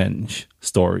revenge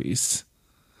stories.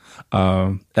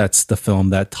 That's the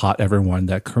film that taught everyone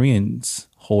that Koreans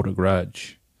hold a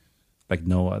grudge like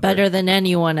no other. Better than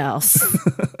anyone else.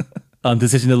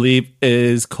 Decision to Leave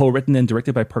is co-written and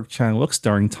directed by Park Chan-wook,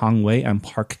 starring Tang Wei and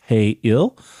Park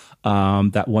Hae-il,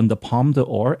 that won the Palme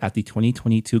d'Or at the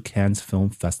 2022 Cannes Film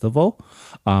Festival,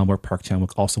 where Park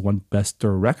Chan-wook also won Best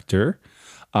Director.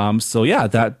 So yeah,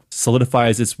 that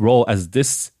solidifies its role as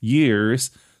this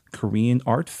year's Korean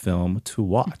art film to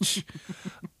watch.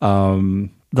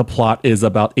 The plot is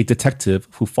about a detective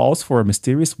who falls for a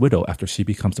mysterious widow after she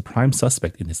becomes the prime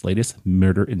suspect in his latest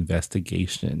murder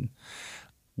investigation.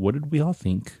 What did we all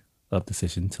think of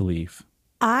Decision to Leave?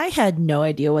 I had no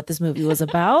idea what this movie was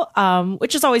about,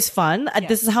 which is always fun. Yeah.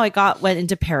 This is how I went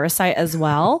into Parasite as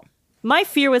well. My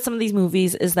fear with some of these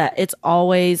movies is that it's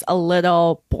always a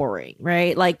little boring,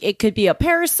 right? Like it could be a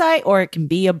Parasite or it can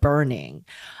be a Burning.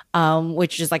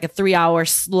 Which is like a 3-hour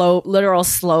literal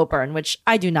slow burn, which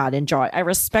I do not enjoy. I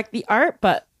respect the art,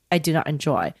 but I do not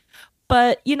enjoy.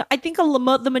 But, you know, I think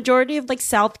the majority of like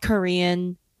South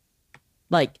Korean,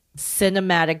 like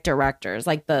cinematic directors,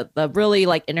 like the really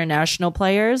like international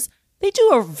players, they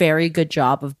do a very good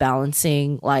job of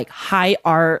balancing like high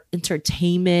art,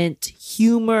 entertainment,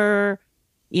 humor,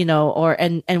 you know,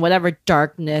 and whatever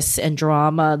darkness and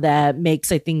drama that makes,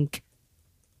 I think,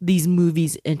 these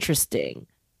movies interesting.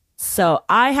 So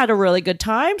I had a really good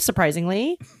time,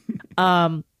 surprisingly.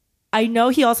 I know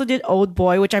he also did Old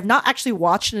Boy, which I've not actually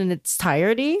watched in its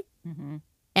entirety. Mm-hmm.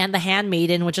 And The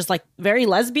Handmaiden, which is like very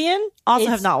lesbian. Also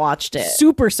have not watched it.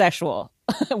 Super sexual.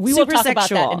 We will talk about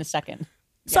that in a second.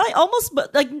 So I almost,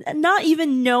 but like not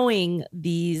even knowing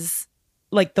these,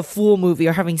 like the full movie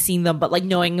or having seen them, but like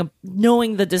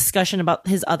knowing the discussion about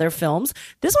his other films.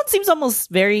 This one seems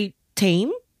almost very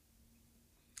tame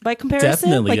by comparison.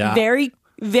 Definitely, like yeah. Very,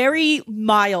 very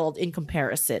mild in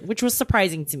comparison, which was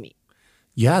surprising to me.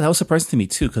 Yeah, that was surprising to me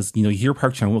too, because you know, you hear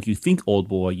Park Chan-wook, you think Old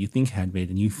Boy, you think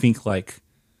Handmaiden, you think like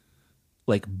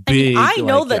big. I mean, I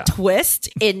know like, the twist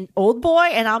in Old Boy,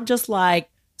 and I'm just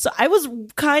like, so I was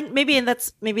maybe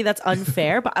that's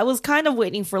unfair, but I was kind of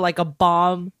waiting for like a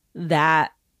bomb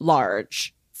that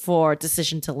large for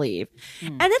Decision to Leave,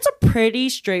 and it's a pretty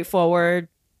straightforward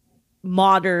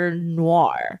modern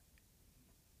noir.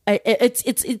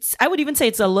 It's I would even say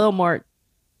it's a little more,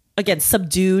 again,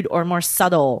 subdued or more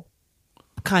subtle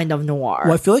kind of noir.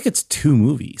 Well, I feel like it's two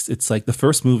movies. It's like the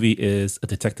first movie is a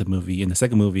detective movie, and the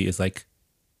second movie is like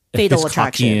a Fatal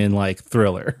Attraction, like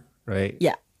thriller, right?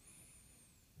 Yeah.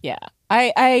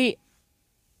 I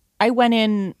went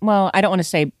in. Well, I don't want to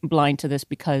say blind to this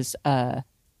because I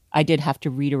did have to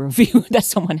read a review that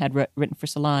someone had written for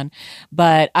Salon,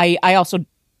 but I also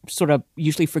sort of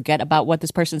usually forget about what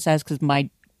this person says because my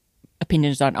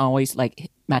opinions aren't always like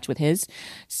match with his.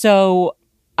 So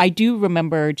I do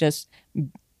remember just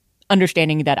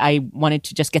understanding that I wanted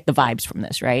to just get the vibes from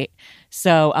this, right?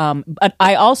 So, but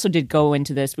I also did go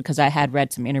into this because I had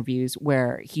read some interviews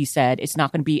where he said it's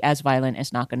not going to be as violent,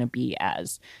 it's not going to be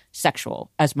as sexual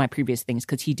as my previous things,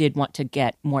 because he did want to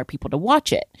get more people to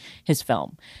watch his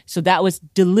film. So that was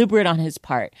deliberate on his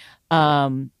part.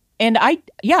 And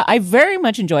I very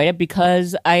much enjoyed it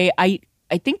because I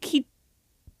think he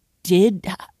did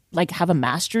like have a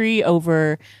mastery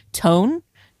over tone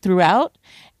throughout,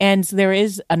 and so there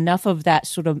is enough of that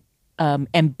sort of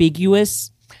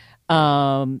ambiguous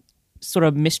sort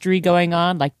of mystery going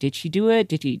on. Like, did she do it?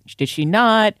 Did she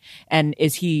not? And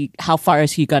how far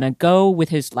is he gonna go with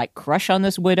his like crush on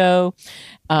this widow,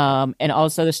 and all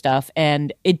this other stuff?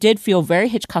 And it did feel very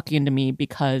Hitchcockian to me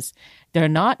because they're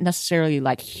not necessarily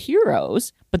like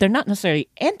heroes, but they're not necessarily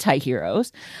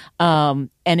anti-heroes. And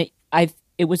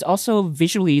it was also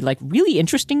visually like really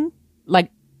interesting. Like,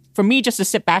 for me, just to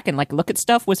sit back and like look at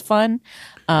stuff was fun.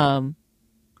 I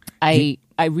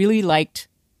really liked.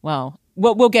 Well,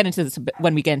 we'll get into this a bit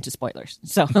when we get into spoilers.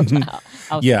 So we're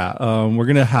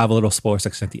gonna have a little spoiler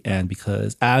section at the end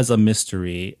because as a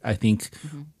mystery, I think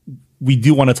we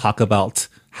do want to talk about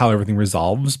how everything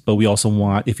resolves, but we also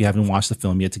want, if you haven't watched the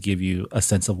film yet, to give you a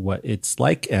sense of what it's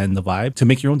like and the vibe to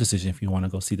make your own decision if you want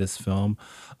to go see this film.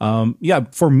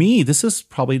 For me, this is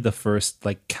probably the first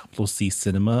like capital C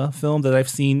cinema film that I've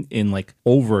seen in like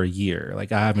over a year.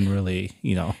 Like I haven't really,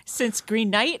 since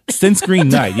Green Knight.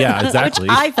 Yeah, exactly.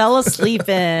 Which I fell asleep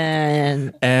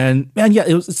in. And man, yeah,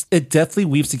 it definitely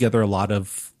weaves together a lot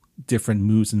of different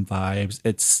moods and vibes.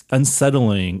 It's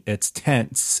unsettling, it's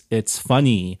tense, it's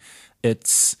funny,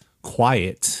 it's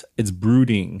quiet, it's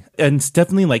brooding, and it's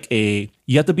definitely like you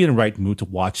have to be in the right mood to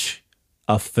watch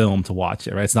a film to watch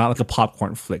it, right? It's not like a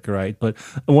popcorn flick, right? But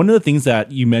one of the things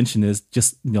that you mentioned is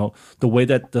just, the way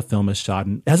that the film is shot,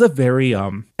 and it has a very,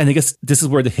 and I guess this is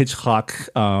where the Hitchcock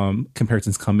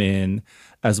comparisons come in,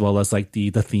 as well as like the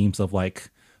themes of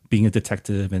like being a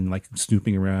detective and like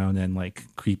snooping around and like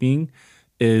creeping,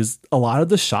 is a lot of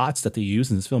the shots that they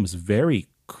use in this film is very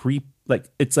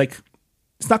it's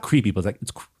not creepy, but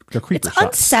they're creeper it's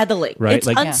shots. Unsettling, right? It's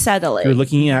like unsettling. You're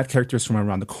looking at characters from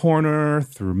around the corner,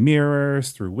 through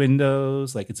mirrors, through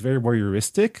windows. Like it's very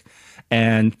voyeuristic,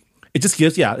 and it just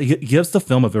gives the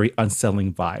film a very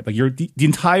unsettling vibe. Like the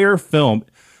entire film,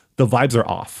 the vibes are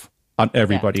off on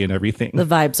everybody and everything. The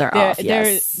vibes are off.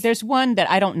 Yes. There's one that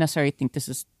I don't necessarily think this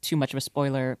is too much of a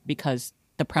spoiler because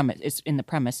the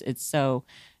premise it's so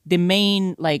the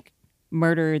main like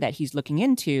murder that he's looking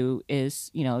into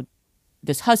is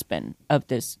this husband of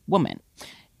this woman,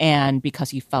 and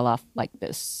because he fell off like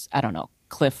this, I don't know,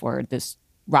 cliff or this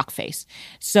rock face.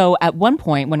 So at one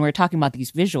point when we're talking about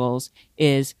these visuals,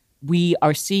 is we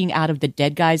are seeing out of the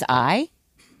dead guy's eye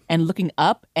and looking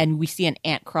up, and we see an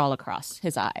ant crawl across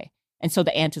his eye. And so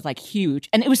the ant is like huge.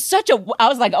 And it was I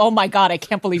was like, oh my God, I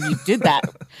can't believe you did that.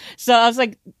 So I was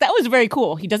like, that was very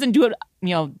cool. He doesn't do it,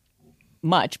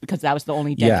 much because that was the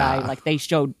only dead guy. Like they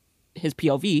showed his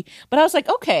POV, but I was like,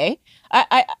 okay,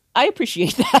 I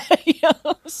appreciate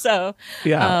that. So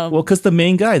yeah, well, because the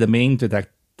main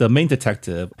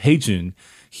detective, Hae-jun,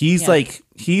 he's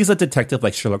a detective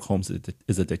like Sherlock Holmes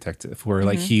is a detective, where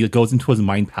like he goes into his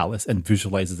mind palace and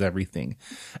visualizes everything,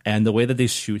 and the way that they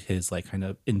shoot his like kind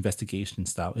of investigation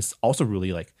style is also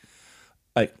really like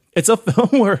it's a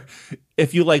film where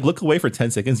if you like look away for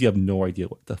 10 seconds, you have no idea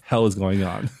what the hell is going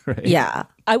on, right? Yeah,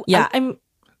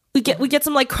 we get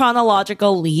some like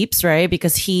chronological leaps, right?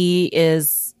 Because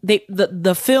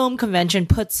the film convention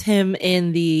puts him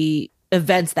in the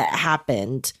events that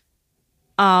happened,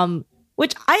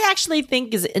 which I actually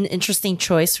think is an interesting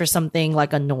choice for something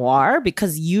like a noir,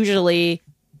 because usually,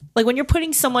 like when you're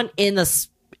putting someone in a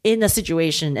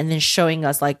situation and then showing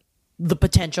us like the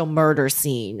potential murder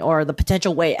scene or the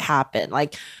potential way it happened,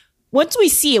 like once we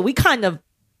see it, we kind of,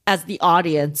 as the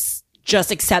audience,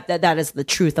 just accept that is the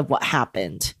truth of what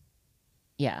happened.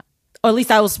 Yeah. Or at least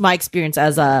that was my experience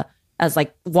as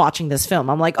like watching this film.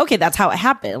 I'm like, okay, that's how it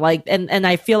happened. Like, and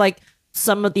I feel like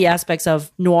some of the aspects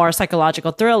of noir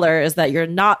psychological thriller is that you're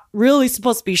not really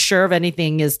supposed to be sure if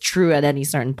anything is true at any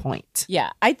certain point.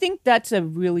 Yeah, I think that's a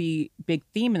really big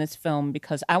theme in this film,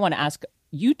 because I want to ask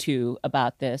you two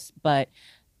about this, but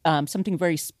something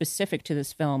very specific to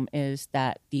this film is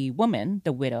that the woman,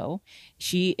 the widow,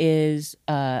 she is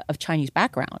of Chinese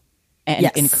background. And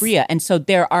yes. In Korea, and so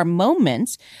there are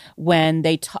moments when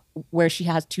where she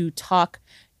has to talk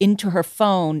into her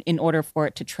phone in order for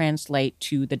it to translate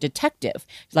to the detective.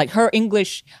 Like her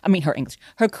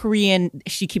Korean,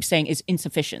 she keeps saying is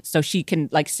insufficient. So she can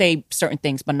like say certain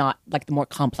things, but not like the more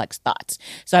complex thoughts.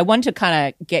 So I wanted to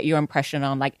kind of get your impression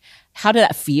on like, how did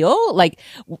that feel? Like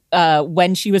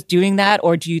when she was doing that,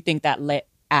 or do you think that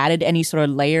added any sort of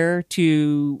layer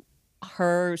to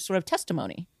her sort of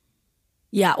testimony?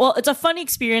 Yeah, well, it's a funny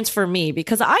experience for me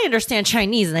because I understand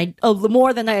Chinese and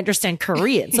more than I understand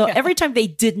Korean. So every time they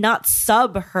did not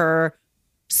sub her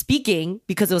speaking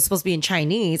because it was supposed to be in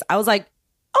Chinese, I was like,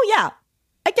 oh yeah,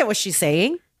 I get what she's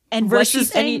saying. And was she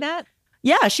saying that?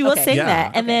 Yeah, she was saying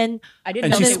that. And then I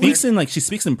didn't know she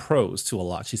speaks in prose too a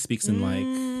lot. She speaks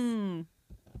in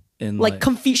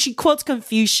she quotes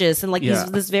Confucius and like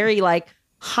this very like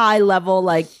high level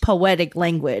like poetic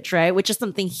language, right? Which is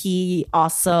something he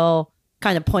also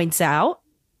kind of points out,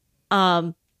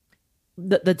 the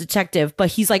detective, but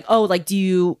he's like, oh, like do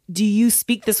you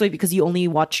speak this way because you only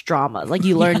watch dramas, like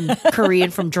you learn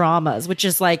Korean from dramas, which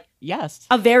is like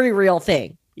a very real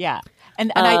thing.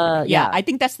 I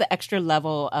think that's the extra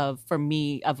level for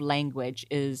me of language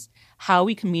is how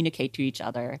we communicate to each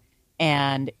other.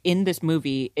 And in this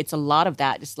movie, it's a lot of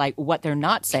that, just like what they're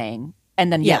not saying.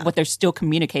 And then, what they're still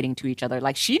communicating to each other.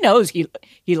 Like, she knows he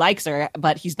likes her,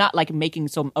 but he's not, like, making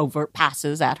some overt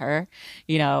passes at her,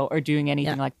 you know, or doing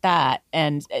anything like that.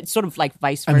 And it's sort of like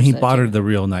vice versa. And he bought her the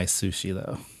real nice sushi,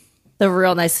 though. The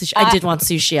real nice sushi. I did want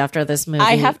sushi after this movie.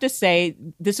 I have to say,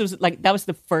 this was, like, that was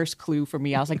the first clue for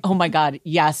me. I was like, oh, my God,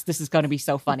 yes, this is going to be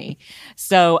so funny.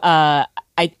 So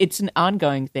it's an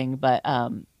ongoing thing, but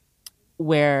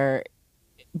where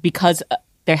because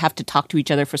they have to talk to each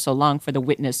other for so long for the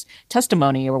witness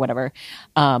testimony or whatever.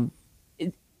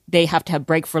 They have to have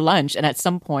break for lunch. And at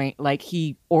some point, like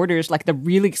he orders like the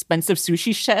really expensive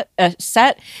sushi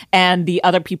set and the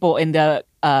other people in the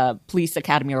police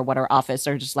academy or whatever office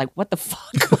are just like, what the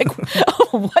fuck? Like,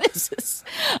 what is this?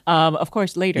 Of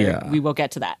course, later we will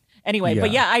get to that. Anyway, but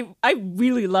I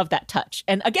really love that touch.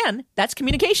 And again, that's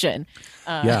communication.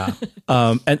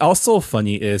 And also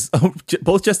funny is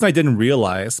both Jess and I didn't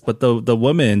realize, but the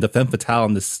woman, the femme fatale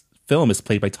in this film is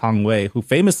played by Tong Wei, who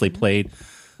famously played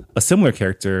a similar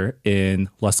character in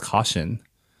Lust Caution,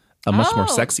 a much more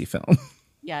sexy film.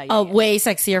 Way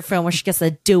sexier film where she gets to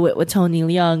do it with Tony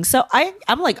Leung. So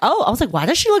I'm like, I was like, why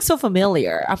does she look so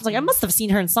familiar? I was like, I must have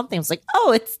seen her in something. I was like,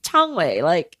 oh, it's Tong Wei.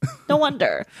 Like, no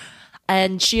wonder.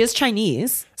 And she is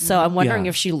Chinese, so I'm wondering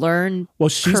if she learned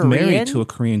she's Korean. Married to a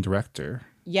Korean director.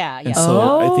 And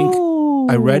so I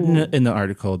think I read in the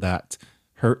article that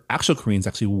her actual Korean is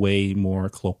actually way more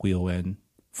colloquial and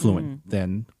fluent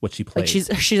than what she played. Like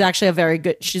she's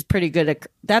actually she's pretty good at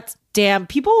that's damn.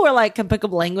 People were like can pick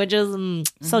up languages.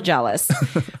 So jealous.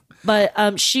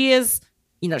 But she is,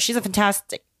 she's a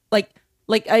fantastic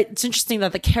it's interesting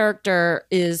that the character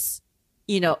is,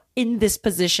 in this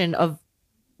position of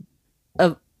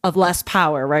less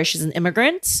power, right? She's an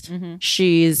immigrant. Mm-hmm.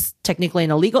 She's technically an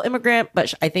illegal immigrant,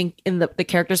 but I think in the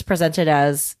character's presented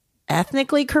as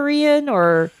ethnically Korean,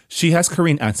 or she has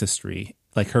Korean ancestry.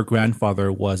 Like her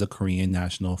grandfather was a Korean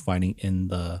national fighting in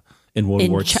World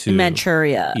War II.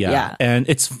 Manchuria. Yeah. And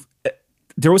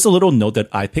there was a little note that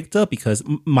I picked up because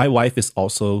my wife is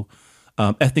also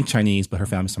ethnic Chinese, but her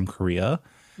family's from Korea.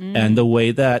 And the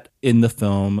way that in the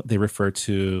film they refer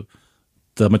to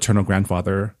the maternal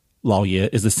grandfather, Lao Ye,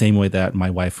 is the same way that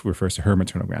my wife refers to her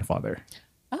maternal grandfather.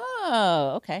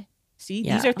 Oh, okay. See,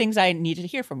 these are things I needed to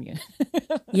hear from you.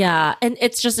 Yeah, and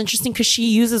it's just interesting because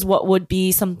she uses what would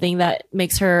be something that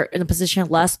makes her in a position of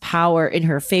less power in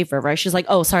her favor, right? She's like,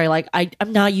 oh, sorry, like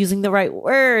I'm not using the right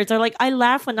words, or like I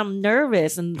laugh when I'm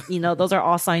nervous, and those are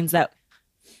all signs that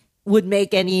would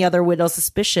make any other widow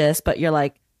suspicious. But you're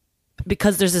like,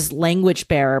 because there's this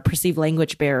perceived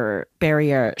language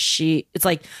barrier, it's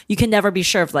like you can never be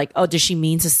sure if like, oh, does she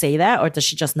mean to say that or does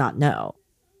she just not know?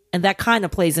 And that kind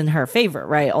of plays in her favor,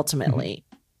 right? Ultimately.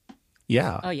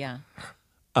 Yeah. Oh yeah.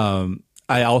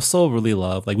 I also really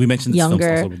love, like we mentioned, this Younger.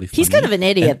 film's also really funny. He's kind of an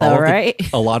idiot though, right?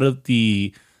 A lot of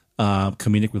the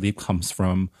comedic relief comes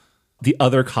from the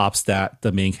other cops that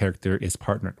the main character is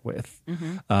partnered with.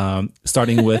 Mm-hmm.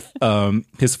 Starting with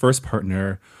his first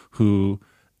partner, who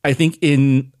I think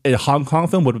in a Hong Kong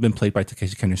film would have been played by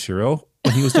Takeshi Kaneshiro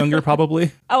when he was younger,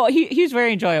 probably. Oh, he's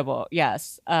very enjoyable.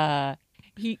 Yes,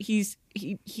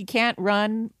 he can't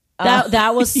run.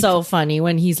 That was so funny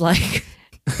when he's like,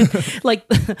 Like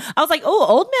I was like, oh,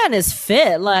 old man is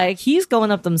fit. Like he's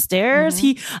going up them stairs.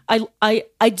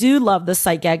 I do love the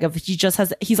sight gag of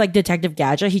he's like Detective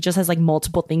Gadget. He just has like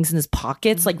multiple things in his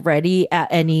pockets, like ready at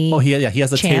any he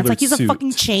has a chance. tailored Like he's suit. a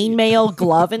fucking chainmail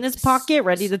glove in his pocket,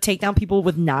 ready to take down people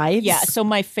with knives. Yeah. So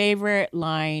my favorite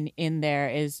line in there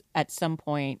is at some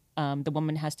point, the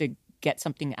woman has to get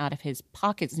something out of his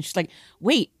pockets, and she's like,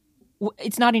 "Wait,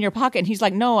 it's not in your pocket." And he's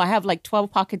like, "No, I have like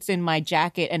 12 pockets in my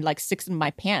jacket and like 6 in my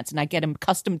pants, and I get them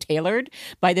custom tailored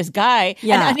by this guy."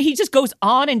 Yeah. And he just goes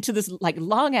on into this like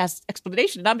long ass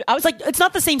explanation. And I was It's like it's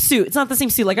not the same suit. It's not the same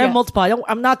suit. Like I have multiple.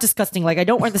 I'm not disgusting. Like I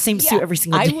don't wear the same suit every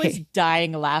single day. I was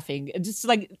dying laughing. It's just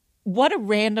like, what a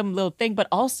random little thing, but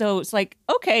also it's like,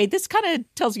 okay, this kind of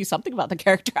tells you something about the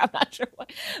character. I'm not sure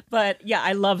what, but yeah,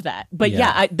 I love that. But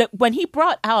when he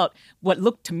brought out what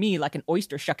looked to me like an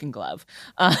oyster shucking glove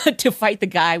to fight the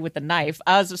guy with the knife,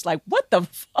 I was just like, what the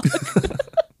fuck?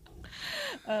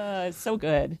 So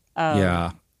good.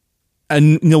 Yeah.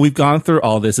 And we've gone through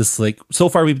all this. It's like so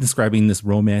far we've been describing this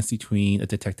romance between a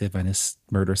detective and his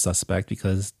murder suspect,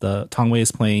 because the Tong Wei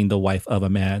is playing the wife of a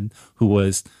man who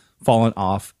was fallen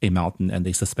off a mountain and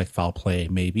they suspect foul play,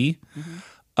 maybe.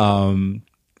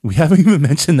 We haven't even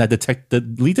mentioned that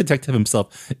the lead detective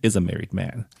himself is a married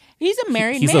man. He's a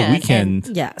married He's man. a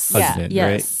weekend Yes. husband, Yeah.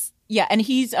 right? Yes. Yeah, and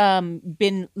he's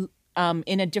been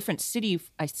in a different city,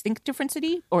 I think different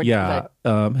city? Or Yeah.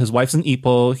 His wife's in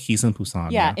Ipoh, he's in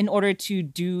Busan. Yeah, in order to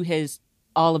do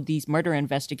all of these murder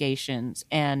investigations.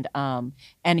 And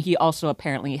he also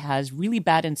apparently has really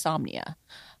bad insomnia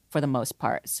for the most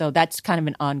part. So that's kind of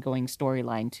an ongoing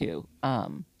storyline too.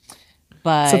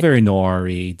 But it's a very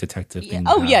noir-y detective thing.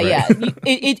 Oh, to yeah, have, yeah. right?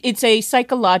 It's a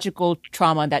psychological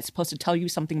trauma that's supposed to tell you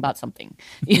something about something.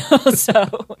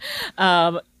 So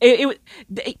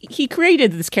he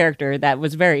created this character that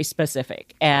was very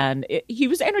specific, and he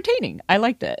was entertaining. I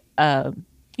liked it.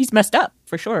 He's messed up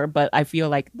for sure, but I feel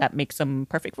like that makes them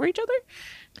perfect for each other.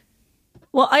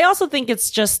 Well, I also think it's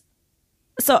just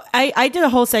so I did a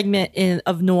whole segment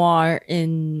of noir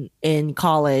in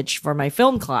college for my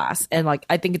film class, and like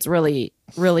I think it's really,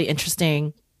 really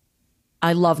interesting.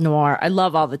 I love noir. I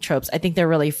love all the tropes. I think they're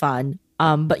really fun.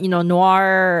 But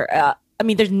noir. I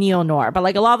mean, there's neo noir, but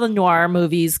like a lot of the noir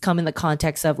movies come in the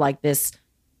context of like this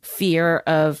fear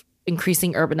of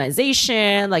increasing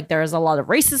urbanization. Like there's a lot of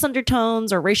racist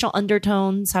undertones or racial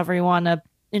undertones, however you want to,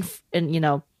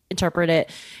 interpret it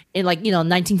in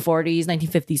 1940s,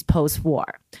 1950s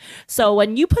post-war. So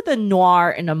when you put the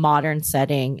noir in a modern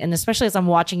setting, and especially as I'm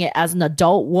watching it as an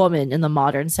adult woman in the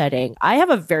modern setting, I have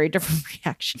a very different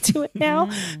reaction to it now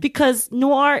because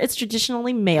noir is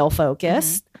traditionally male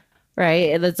focused,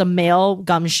 right? It's a male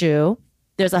gumshoe.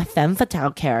 There's a femme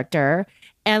fatale character.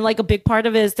 And like a big part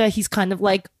of it is that he's kind of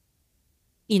like,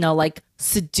 like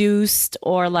seduced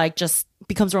or like just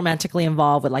becomes romantically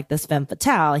involved with like this femme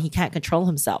fatale, and he can't control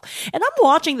himself. And I'm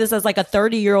watching this as like a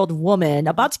 30-year-old woman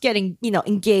about to get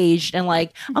engaged, and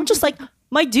like I'm just like,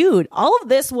 my dude, all of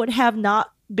this would have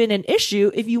not been an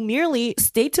issue if you merely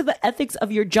stayed to the ethics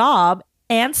of your job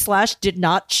and / did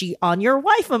not cheat on your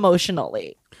wife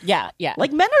emotionally. Yeah.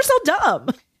 Like men are so dumb.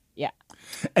 Yeah.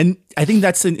 And I think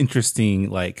that's an interesting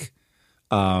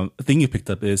thing you picked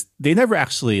up is they never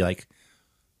actually like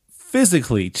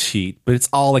physically cheat, but it's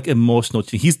all like emotional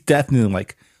cheat. He's definitely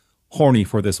like horny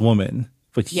for this woman,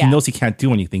 but he knows he can't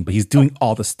do anything, but he's doing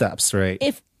all the steps, right?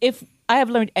 If I have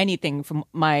learned anything from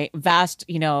my vast,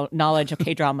 knowledge of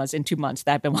K-dramas in 2 months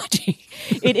that I've been watching,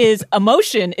 it is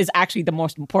emotion is actually the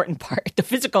most important part. The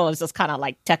physical is just kind of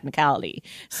like technicality.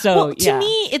 So to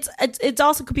me, it's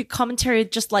also could be commentary.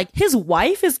 Just like his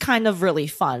wife is kind of really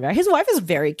fun, right? His wife is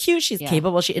very cute. She's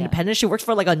capable. She's independent. She works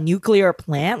for like a nuclear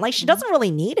plant. Like she doesn't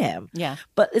really need him. Yeah.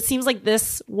 But it seems like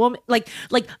this woman, like.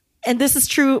 And this is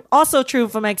also true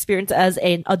from my experience as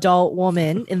an adult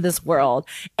woman in this world.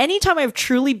 Anytime I've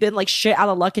truly been like shit out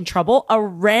of luck and trouble, a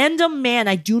random man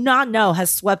I do not know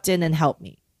has swept in and helped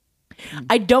me.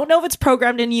 I don't know if it's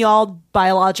programmed in y'all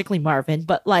biologically, Marvin,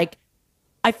 but like,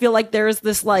 I feel like there is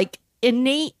this like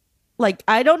innate, like,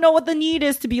 I don't know what the need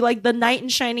is to be like the knight in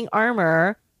shining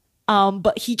armor.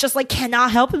 But he just like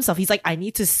cannot help himself. He's like, I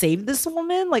need to save this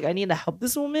woman. Like, I need to help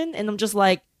this woman. And I'm just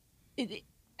like,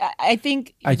 I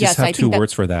think I just have two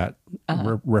words for that.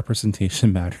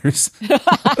 Representation matters.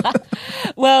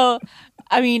 Well,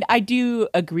 I mean, I do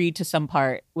agree to some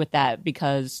part with that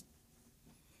because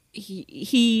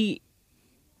it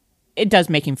does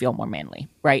make him feel more manly,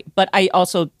 right? But I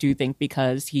also do think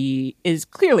because he is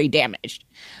clearly damaged,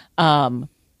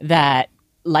 that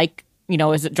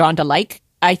is it drawn to like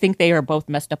I think they are both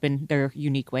messed up in their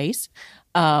unique ways.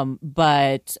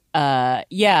 But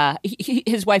yeah,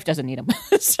 his wife doesn't need him.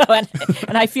 So,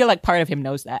 and I feel like part of him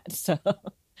knows that. So,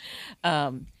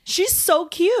 she's so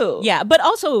cute. yeah, but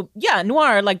also, yeah,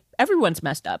 Noir, like everyone's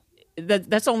messed up.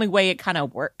 That's the only way it kind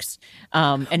of works.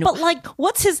 And But like,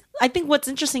 I think what's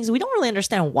interesting is we don't really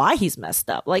understand why he's messed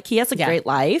up. Like, he has a great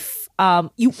life. I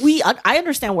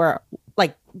understand where,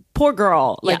 like, poor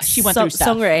girl, like, she went through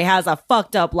stuff. Sungri has a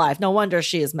fucked up life. No wonder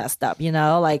she is messed up. You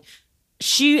know, like,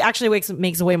 she actually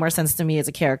makes way more sense to me as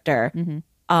a character.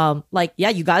 Like, yeah,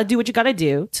 you got to do what you got to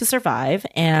do to survive,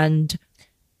 and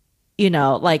you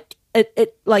know, like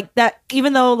it like that.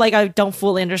 Even though like I don't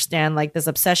fully understand like this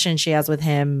obsession she has with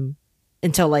him,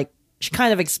 until like she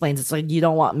kind of explains it's like, you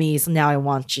don't want me, so now I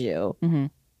want you.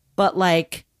 But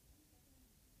like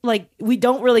we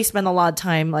don't really spend a lot of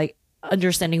time like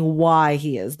understanding why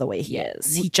he is the way he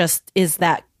is. He just is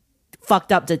that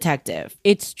fucked up detective.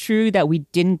 It's true that we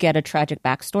didn't get a tragic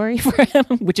backstory for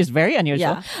him, which is very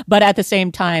unusual. Yeah. But at the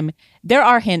same time, there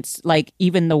are hints, like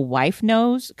even the wife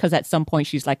knows, because at some point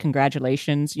she's like,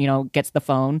 congratulations, you know, gets the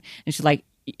phone, and she's like,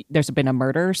 there's been a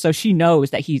murder. So she knows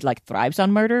that he like thrives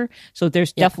on murder. So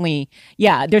there's definitely,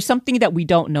 there's something that we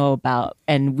don't know about,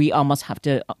 and we almost have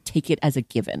to take it as a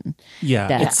given.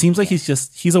 Yeah, it seems like he's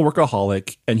a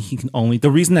workaholic, and he can only,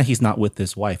 the reason that he's not with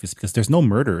his wife is because there's no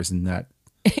murders in that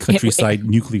countryside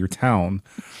nuclear town,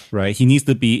 right? He needs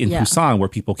to be in Busan, where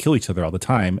people kill each other all the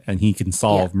time, and he can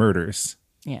solve murders.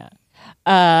 Yeah.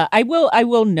 I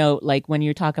will note, like, when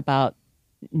you talk about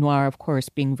Noir, of course,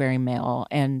 being very male,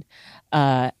 and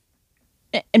Park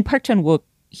Chan-wook,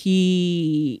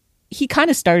 he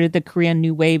kind of started the Korean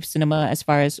new wave cinema as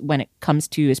far as when it comes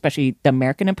to especially the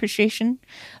American appreciation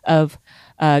of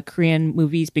Korean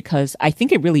movies, because I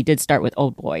think it really did start with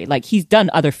Old Boy. Like, he's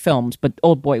done other films, but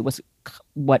Old Boy was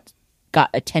what got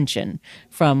attention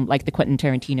from like the Quentin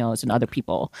Tarantinos and other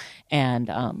people, and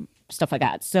stuff like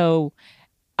that. So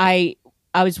I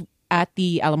was at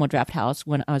the Alamo Drafthouse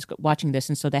when I was watching this,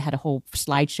 and so they had a whole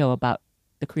slideshow about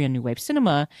the Korean New Wave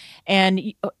cinema, and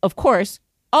of course,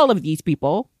 all of these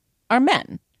people are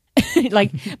men.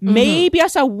 Like, maybe I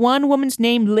saw one woman's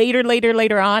name later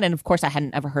on, and of course I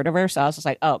hadn't ever heard of her, so I was just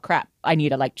like, oh crap, I need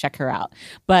to like check her out.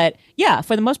 But yeah,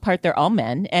 for the most part, they're all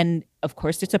men, and of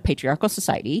course it's a patriarchal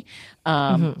society.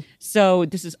 So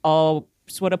this is all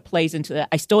sort of plays into that.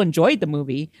 I still enjoyed the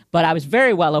movie, but I was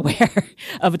very well aware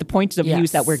of the points of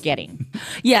views that we're getting.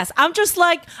 Yes, I'm just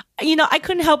like, you know, I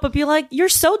couldn't help but be like, you're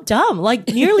so dumb.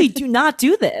 Like, merely do not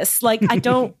do this. Like, I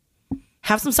don't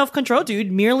have some self-control,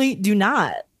 dude. Merely do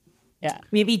not. Yeah.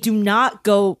 Maybe do not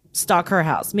go stalk her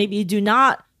house. Maybe do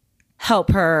not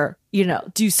help her, you know,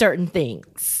 do certain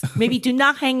things. Maybe do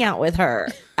not hang out with her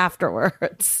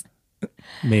afterwards.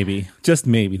 Maybe, just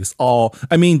maybe. This all,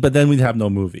 I mean, but then we'd have no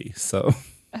movie. So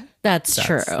that's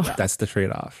true. That's the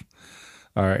trade-off.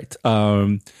 All right.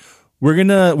 We're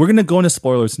gonna go into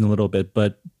spoilers in a little bit,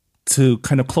 but to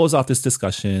kind of close off this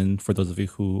discussion, for those of you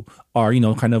who are, you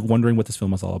know, kind of wondering what this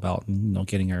film is all about, and, you know,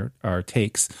 getting our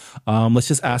takes, let's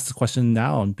just ask the question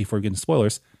now, and before we get into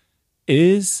spoilers,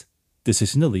 is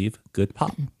Decision to Leave good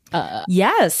pop?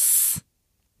 Yes.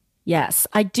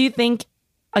 I do think,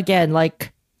 again,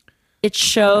 like, it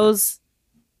shows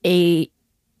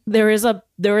there is a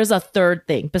third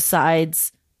thing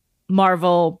besides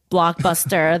Marvel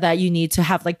blockbuster that you need to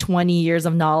have like 20 years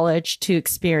of knowledge to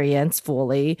experience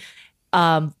fully,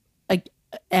 and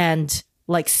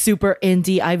like super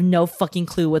indie, I have no fucking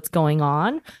clue what's going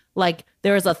on. Like,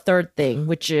 there is a third thing,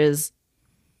 which is,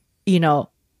 you know,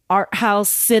 art house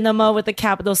cinema with a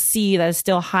capital C that is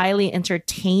still highly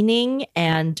entertaining,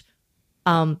 and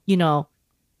you know,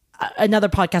 another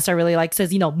podcast I really like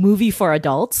says, you know, movie for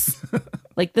adults.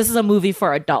 Like, this is a movie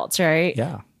for adults, right?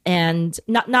 Yeah. And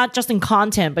not just in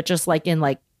content, but just like in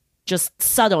like just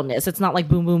subtleness. It's not like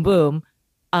boom, boom, boom.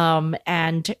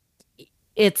 And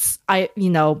it's, you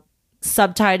know,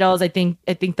 subtitles. I think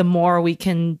the more we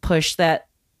can push that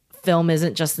film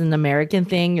isn't just an American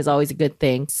thing is always a good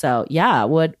thing. So yeah,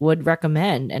 would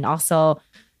recommend. And also,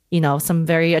 you know, some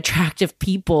very attractive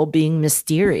people being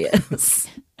mysterious.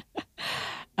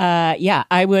 Yeah,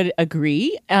 I would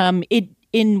agree. It,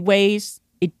 in ways,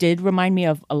 it did remind me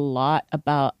of a lot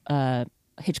about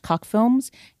Hitchcock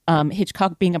films.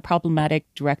 Hitchcock, being a problematic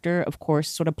director, of course,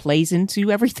 sort of plays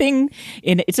into everything.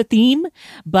 It's a theme,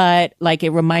 but like, it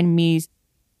reminded me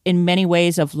in many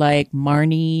ways of like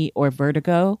Marnie or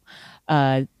Vertigo.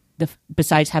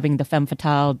 Besides having the femme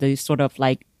fatale, the sort of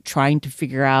like trying to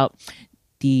figure out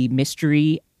the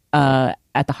mystery at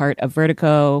the heart of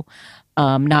Vertigo,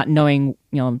 not knowing,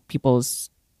 you know, people's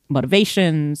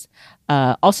motivations.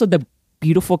 Also the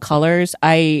beautiful colors.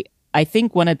 I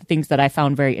think one of the things that I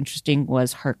found very interesting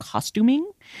was her costuming,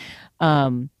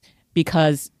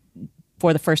 because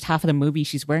for the first half of the movie,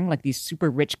 she's wearing like these super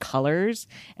rich colors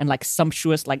and like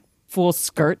sumptuous, like full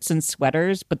skirts and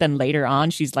sweaters. But then later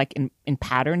on, she's like in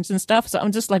patterns and stuff. So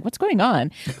I'm just like, what's going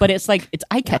on? But it's like, it's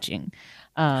eye catching.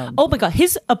 Oh my god,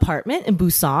 his apartment in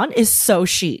Busan is so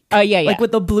chic. Oh yeah, like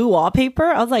with the blue wallpaper.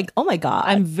 I was like, oh my god,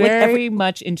 I'm very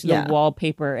much into the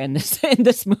wallpaper in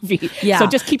this movie. Yeah, so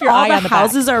just keep your eye on the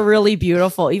houses back. are really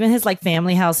beautiful. Even his like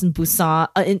family house in Busan,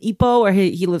 in Ipoh, where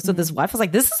he lives with his wife. I was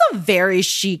like, this is a very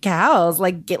chic house.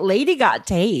 Like, lady got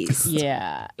taste.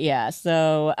 Yeah.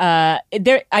 So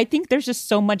I think there's just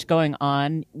so much going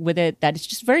on with it that it's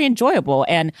just very enjoyable,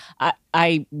 and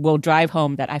I will drive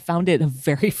home that I found it a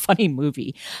very funny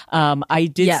movie. I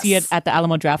did see it at the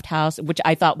Alamo Drafthouse, which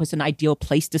I thought was an ideal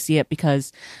place to see it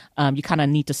because you kind of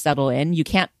need to settle in. You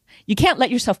can't let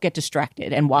yourself get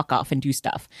distracted and walk off and do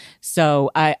stuff.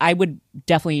 So I would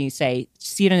definitely say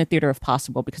see it in a theater if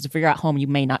possible, because if you're at home, you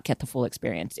may not get the full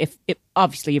experience.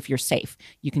 Obviously, if you're safe,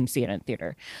 you can see it in a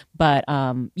theater. But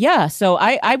so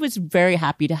I was very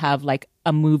happy to have like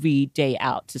a movie day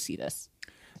out to see this.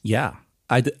 Yeah.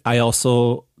 I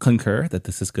also concur that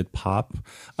this is good pop.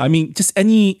 I mean, just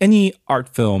any art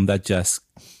film that Jess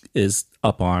is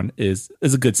up on is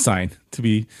a good sign to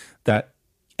be that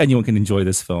anyone can enjoy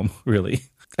this film, really.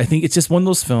 I think it's just one of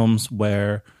those films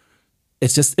where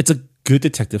it's a good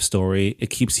detective story. It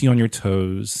keeps you on your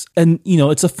toes. And,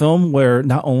 it's a film where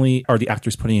not only are the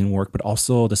actors putting in work, but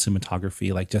also the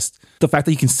cinematography, like just the fact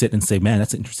that you can sit and say, man,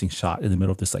 that's an interesting shot in the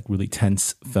middle of this like really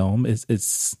tense film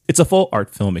it's a full art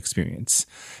film experience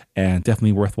and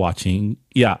definitely worth watching.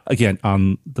 Yeah. Again,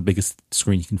 on the biggest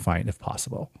screen you can find if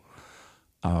possible.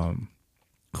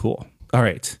 Cool. All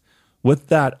right. With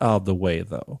that out of the way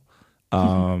though,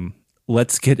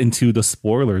 let's get into the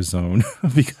spoiler zone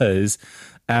because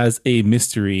as a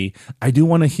mystery, I do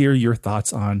want to hear your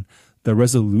thoughts on the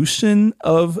resolution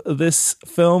of this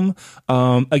film.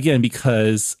 Again,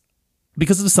 because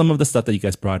of some of the stuff that you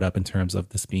guys brought up in terms of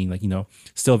this being like,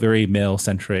 still very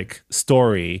male-centric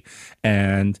story.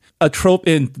 And a trope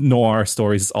in noir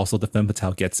stories is also the femme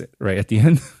fatale gets it right at the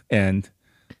end. And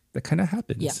that kind of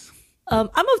happens. Yeah. I'm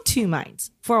of two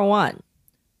minds. For one,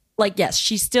 like, yes,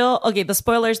 she's still, okay, the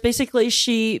spoilers, basically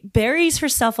she buries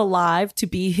herself alive to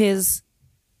be his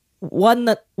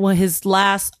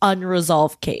last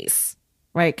unresolved case,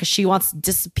 right? Because she wants to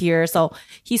disappear. So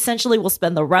he essentially will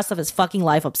spend the rest of his fucking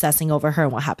life obsessing over her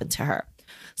and what happened to her.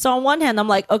 So on one hand, I'm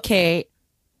like, okay,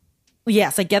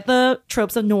 yes, I get the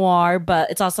tropes of noir, but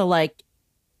it's also like,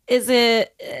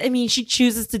 she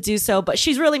chooses to do so, but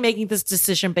she's really making this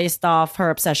decision based off her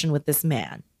obsession with this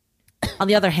man. On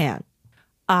the other hand,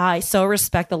 I so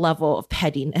respect the level of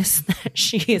pettiness that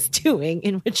she is doing,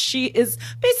 in which she is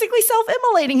basically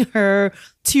self-immolating her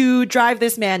to drive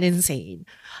this man insane.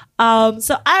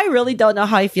 So I really don't know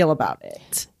how I feel about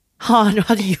it. Han,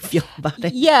 how do you feel about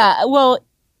it? Yeah, well,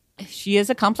 she is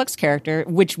a complex character,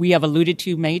 which we have alluded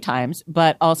to many times,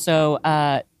 but also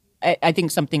I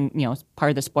think something,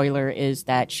 part of the spoiler is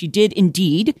that she did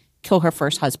indeed kill her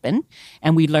first husband.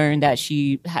 And we learned that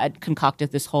she had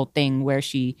concocted this whole thing where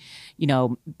she,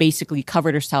 basically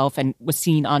covered herself and was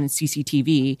seen on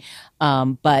CCTV,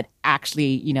 but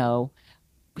actually,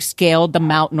 scaled the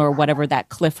mountain or whatever, that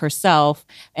cliff herself,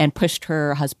 and pushed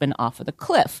her husband off of the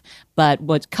cliff,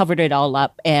 but covered it all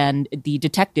up. And the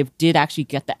detective did actually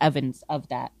get the evidence of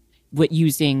that with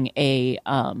using a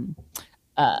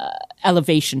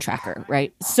elevation tracker,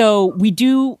 right? So we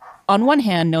do, on one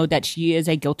hand, know that she is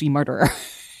a guilty murderer.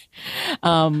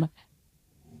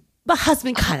 But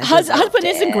husband kind of husband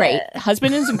isn't great.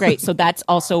 Husband isn't great. So that's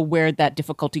also where that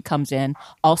difficulty comes in.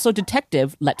 Also,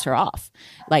 detective lets her off.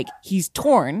 Like, he's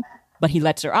torn, but he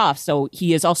lets her off. So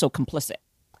he is also complicit.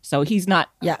 So he's not,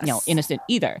 innocent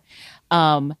either.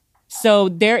 So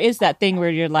there is that thing where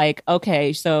you're like,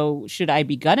 okay, so should I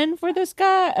be gunning for this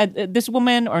guy, this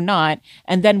woman, or not?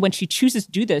 And then when she chooses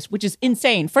to do this, which is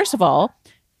insane. First of all,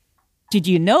 did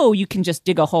you know you can just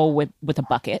dig a hole with a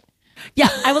bucket? Yeah,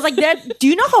 I was like, do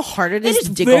you know how hard it is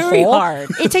to dig a hole? Very hard.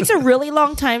 It takes a really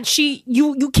long time.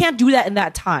 You can't do that in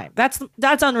that time. That's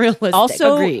unrealistic.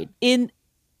 Also, agreed.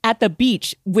 At the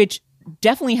beach, which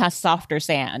definitely has softer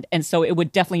sand, and so it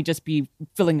would definitely just be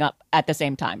filling up at the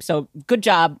same time. So good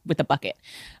job with the bucket.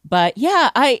 But yeah,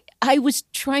 I was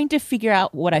trying to figure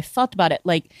out what I felt about it,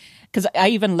 like, because I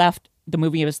even left the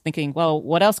movie. I was thinking, well,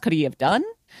 what else could he have done?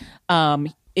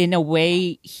 In a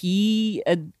way, he,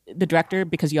 the director,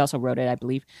 because he also wrote it, I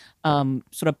believe,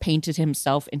 sort of painted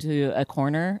himself into a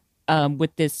corner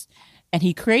with this, and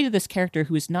he created this character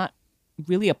who is not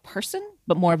really a person,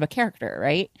 but more of a character,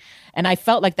 right? And I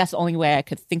felt like that's the only way I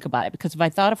could think about it, because if I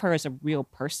thought of her as a real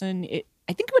person,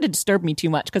 I think it would have disturbed me too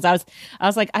much, because I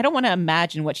was like, I don't want to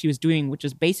imagine what she was doing, which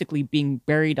is basically being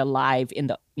buried alive in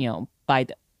the, by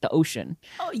the ocean.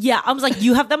 Oh, yeah, I was like,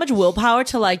 you have that much willpower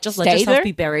to like just let Stay yourself there?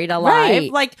 be buried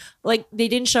alive. Right. Like they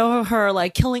didn't show her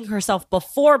like killing herself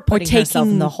before putting herself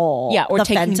in the hole. Yeah, or the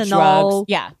taking fentanyl. drugs.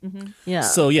 Yeah. Yeah.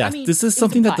 So yeah, I mean, this is it's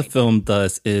something that the implied. film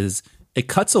does is it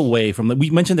cuts away from, we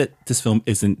mentioned that this film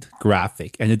isn't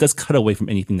graphic, and it does cut away from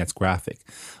anything that's graphic,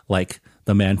 like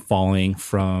the man falling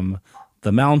from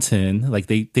the mountain. Like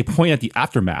they point at the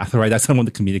aftermath, right? That's one of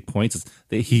the comedic points, is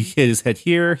that he hit his head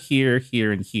here,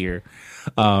 and here.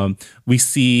 We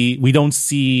don't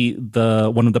see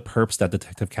one of the perps that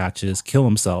detective catches kill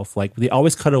himself. Like they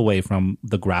always cut away from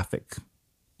the graphic.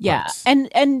 Yeah. parts.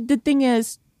 And the thing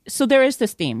is, so there is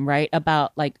this theme, right,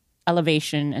 about like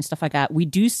elevation and stuff like that. We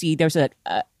do see there's a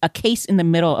case in the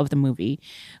middle of the movie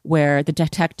where the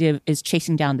detective is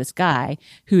chasing down this guy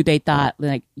who they thought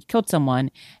like killed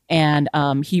someone, and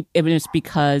it was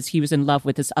because he was in love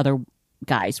with this other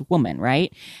guy's woman,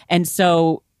 right? And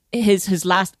so his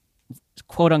last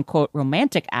quote unquote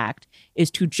romantic act is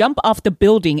to jump off the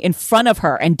building in front of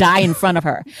her and die in front of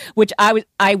her, which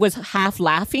I was half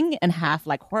laughing and half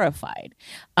like horrified.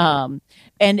 And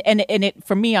it,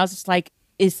 for me, I was just like,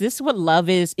 is this what love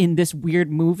is in this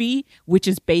weird movie, which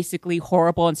is basically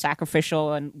horrible and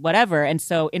sacrificial and whatever? And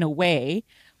so in a way,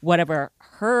 whatever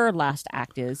her last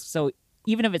act is, so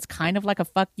even if it's kind of like a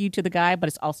fuck you to the guy, but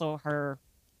it's also her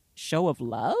show of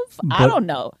love, I don't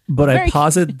know. But I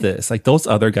posit this, like those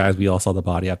other guys, we all saw the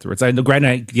body afterwards. I know, granted,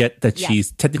 I get that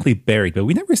she's technically buried, but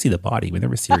we never see the body. We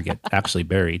never see her get actually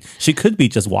buried. She could be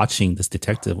just watching this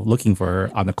detective looking for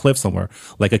her on the cliff somewhere,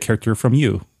 like a character from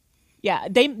You. Yeah,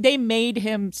 they made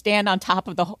him stand on top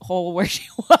of the hole where she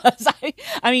was.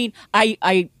 I mean,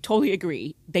 I totally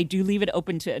agree. They do leave it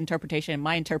open to interpretation.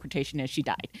 My interpretation is she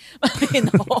died in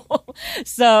the hole.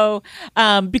 So,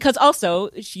 because also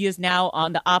she is now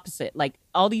on the opposite. Like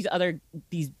all these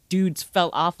dudes fell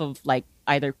off of like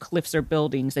either cliffs or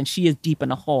buildings, and she is deep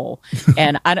in a hole.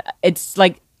 And it's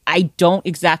like, I don't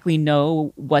exactly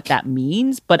know what that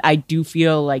means, but I do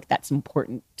feel like that's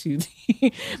important to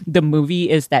the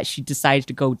movie, is that she decides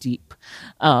to go deep.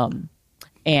 And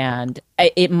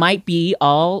it might be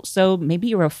also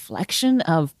maybe a reflection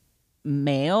of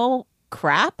male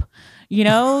crap,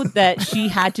 that she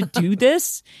had to do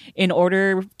this in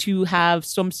order to have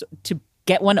to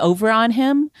get one over on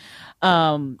him.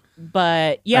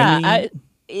 But yeah,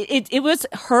 it was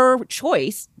her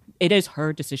choice. It is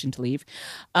her decision to leave.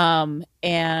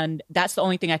 And that's the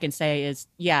only thing I can say is,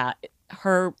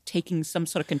 her taking some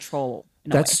sort of control.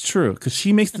 That's true, because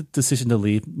she makes the decision to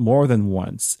leave more than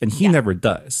once, and he never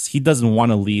does. He doesn't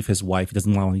want to leave his wife. He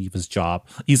doesn't want to leave his job.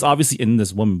 He's obviously in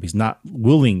this woman, but he's not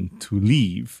willing to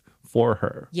leave for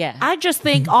her. Yeah. I just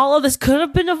think all of this could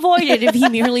have been avoided if he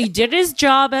merely did his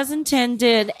job as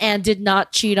intended and did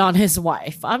not cheat on his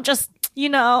wife. I'm just...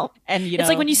 and it's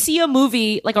like when you see a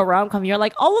movie like a rom-com, you're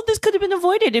like, all of this could have been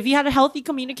avoided if you had a healthy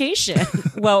communication.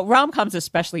 Well, rom-coms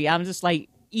especially, I'm just like,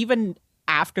 even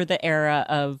after the era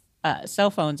of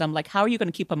cell phones, I'm like, how are you going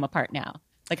to keep them apart now?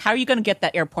 Like, how are you going to get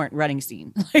that airport running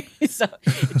scene? So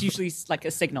it's usually like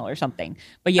a signal or something.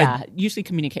 But usually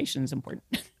communication is important.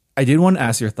 I did want to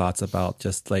ask your thoughts about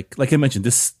just like I mentioned,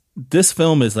 this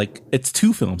film is like, it's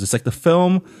two films. It's like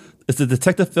it's the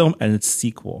detective film and its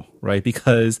sequel, right?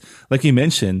 Because like you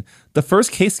mentioned, the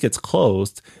first case gets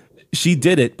closed. She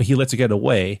did it, but he lets her get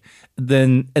away.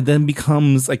 And then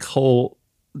becomes like whole,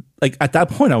 like at that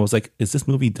point I was like, is this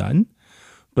movie done?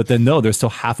 But then no, there's still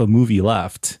half a movie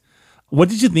left. What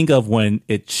did you think of when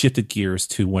it shifted gears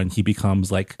to when he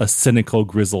becomes like a cynical,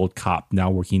 grizzled cop now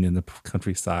working in the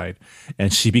countryside,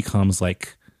 and she becomes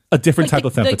like a different type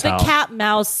of femme fatale? The cat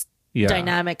mouse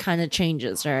dynamic kind of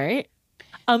changes, right?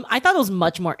 I thought it was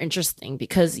much more interesting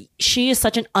because she is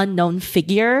such an unknown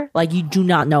figure. Like, you do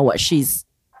not know what she's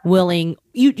willing.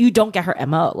 You don't get her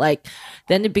MO. Like,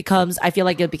 then it becomes, I feel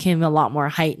like it became a lot more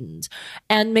heightened.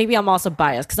 And maybe I'm also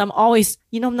biased because I'm always,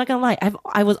 I'm not gonna lie,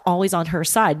 I was always on her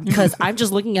side because I'm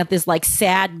just looking at this like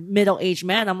sad middle-aged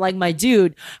man. I'm like, my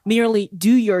dude, merely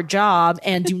do your job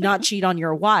and do not cheat on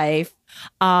your wife.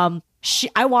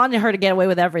 I wanted her to get away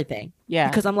with everything. Yeah.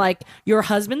 Because I'm like, your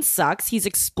husband sucks. He's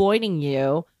exploiting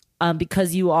you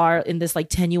because you are in this like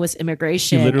tenuous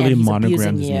immigration. He literally and he's monogrammed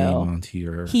abusing his you. name onto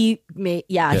your...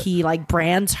 He like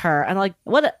brands her. And I'm like,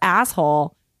 what an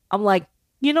asshole. I'm like,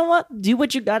 you know what? Do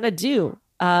what you gotta do.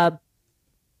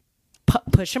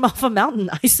 Push him off a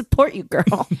mountain. I support you,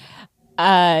 girl.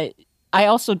 I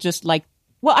also just like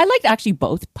Well, I liked actually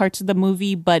both parts of the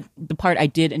movie, but the part I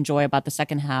did enjoy about the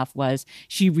second half was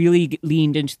she really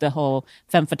leaned into the whole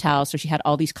femme fatale. So she had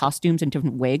all these costumes and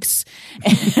different wigs,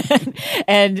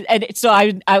 and so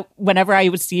I whenever I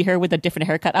would see her with a different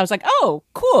haircut, I was like, oh,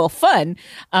 cool, fun.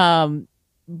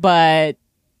 But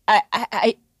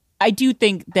I do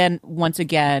think then once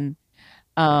again,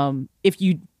 if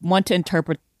you want to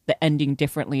interpret the ending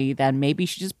differently, then maybe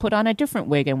she just put on a different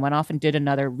wig and went off and did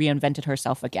another, reinvented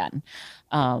herself again.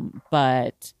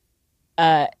 But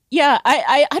yeah,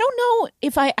 I don't know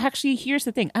if I actually, here's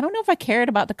the thing, I don't know if I cared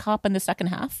about the cop in the second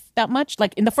half that much.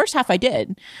 Like in the first half I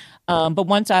did, but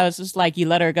once I was just like, you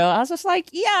let her go, I was just like,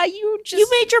 yeah, you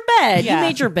made your bed. Yeah. You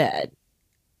made your bed.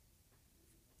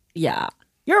 Yeah.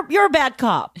 You're a bad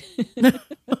cop.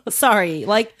 Sorry.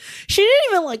 Like, she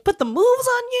didn't even like put the moves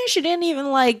on you. She didn't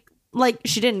even like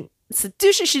she didn't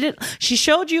seduce you. She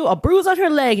showed you a bruise on her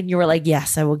leg and you were like,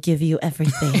 yes, I will give you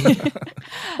everything.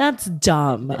 That's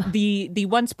dumb. The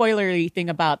one spoilery thing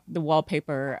about the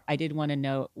wallpaper I did want to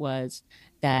note was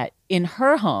that in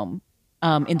her home,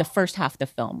 in the first half of the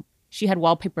film, she had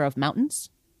wallpaper of mountains.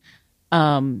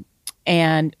 And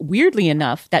weirdly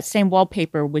enough, that same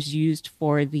wallpaper was used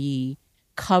for the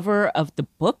cover of the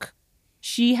book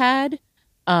she had.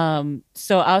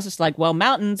 So I was just like, well,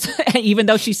 mountains, even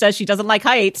though she says she doesn't like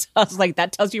heights, I was like,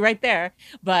 that tells you right there.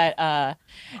 But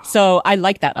so I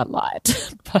like that a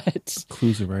lot. But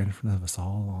Clues are right in front of us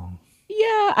all along.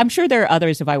 yeah, I'm sure there are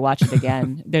others. If I watch it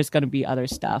again, there's going to be other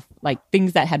stuff, like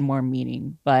things that had more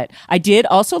meaning. But I did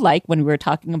also like when we were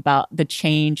talking about the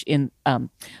change in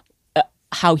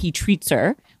how he treats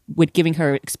her with giving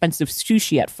her expensive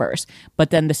sushi at first. But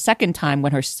then the second time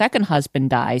when her second husband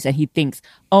dies and he thinks,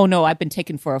 oh no, I've been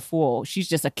taken for a fool. She's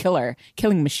just a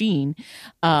killing machine.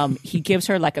 He gives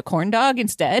her like a corn dog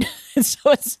instead.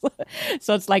 so it's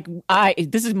like,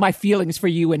 this is my feelings for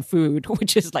you and food,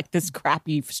 which is like this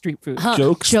crappy street food.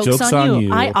 Jokes on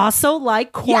you. I also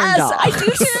like corn dogs. I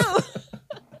do too.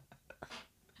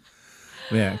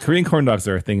 Yeah, Korean corn dogs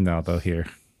are a thing now, though, here.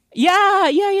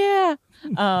 Yeah.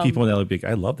 People in LA big.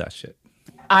 I love that shit.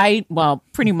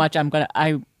 Pretty much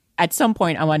at some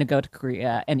point I want to go to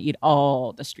Korea and eat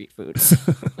all the street food.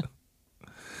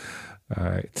 All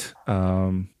right.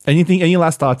 Any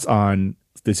last thoughts on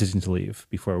Decision to Leave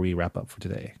before we wrap up for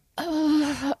today?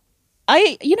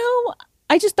 I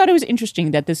just thought it was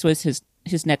interesting that this was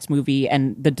his next movie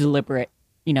and the deliberate,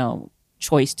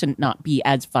 choice to not be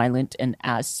as violent and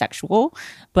as sexual,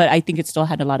 but I think it still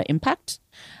had a lot of impact.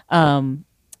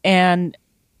 And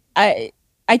I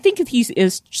think if he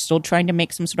is still trying to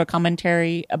make some sort of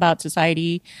commentary about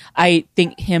society, I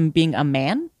think him being a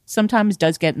man sometimes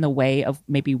does get in the way of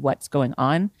maybe what's going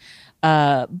on.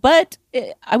 But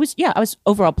I was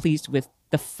overall pleased with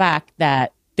the fact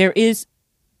that there is,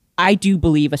 I do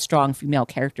believe, a strong female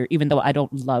character, even though I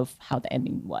don't love how the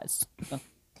ending was. So.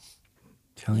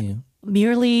 Tell you.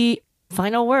 Merely,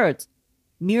 final words,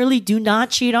 merely do not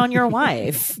cheat on your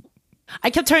wife. I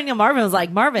kept turning to Marvin. I was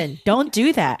like, Marvin, don't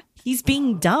do that. He's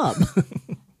being dumb.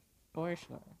 For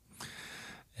sure.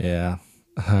 Yeah.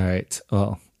 All right.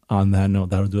 Well, on that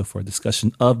note, that'll do it for a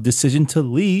discussion of Decision to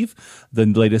Leave, the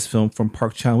latest film from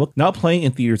Park Chan-wook, now playing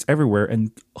in theaters everywhere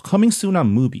and coming soon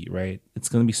on Mubi, right? It's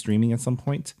going to be streaming at some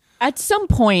point. At some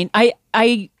point, I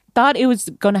thought it was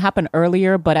going to happen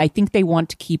earlier, but I think they want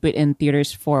to keep it in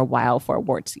theaters for a while for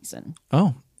award season.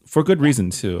 Oh, for good reason,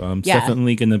 too. It's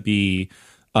definitely going to be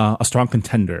a strong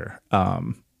contender.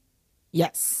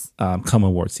 Yes. Come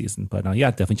award season. But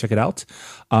definitely check it out.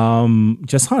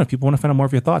 Just if people want to find out more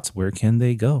of your thoughts, where can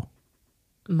they go?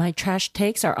 My trash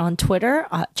takes are on Twitter.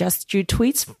 Just Drew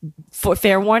tweets. For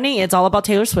fair warning, it's all about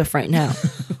Taylor Swift right now.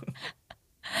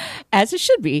 As it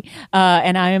should be.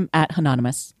 And I am at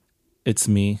Anonymous. It's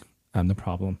me. I'm the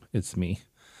problem. It's me.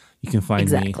 You can find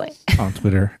me on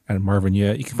Twitter at Marvin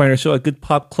Yeh. You can find our show at Good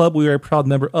Pop Club. We are a proud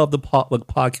member of the Potluck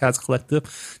Podcast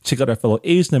Collective. Check out our fellow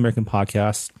Asian American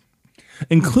podcasts,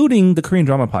 including the Korean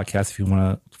Drama Podcast, if you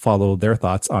want to follow their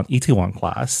thoughts on Itaewon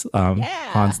Class,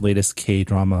 Han's latest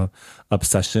K-drama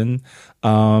obsession,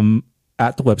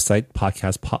 at the website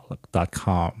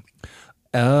podcastpotluck.com.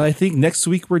 I think next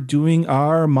week we're doing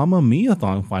our Mamma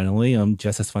Mia-thon finally.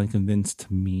 Jess has finally convinced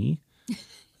me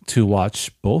to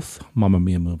watch both Mamma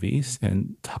Mia movies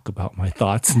and talk about my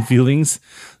thoughts and feelings.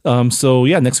 Next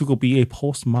week will be a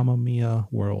post Mamma Mia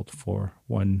world for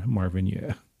one Marvin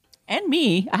Yeh. And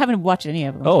me. I haven't watched any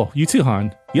of them. Oh, you too,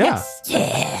 Han. Yeah. Yes.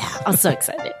 Yeah. I'm so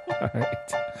excited. All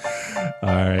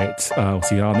right. We'll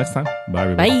see you all next time. Bye,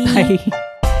 everybody. Bye.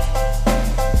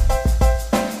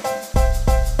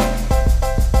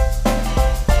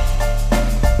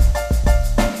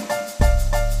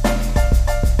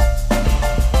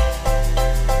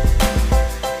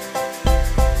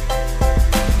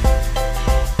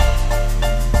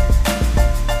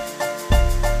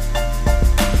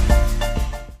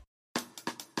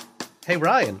 Hey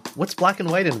Ryan, what's black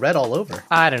and white and red all over?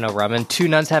 I don't know, Ramen. 2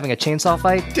 nuns having a chainsaw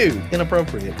fight? Dude,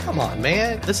 inappropriate. Come on,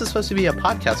 man. This is supposed to be a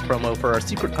podcast promo for our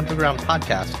secret underground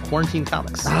podcast, Quarantine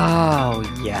Comics. Oh,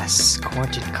 yes.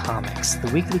 Quarantine Comics, the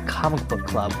weekly comic book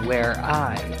club where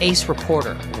I, ace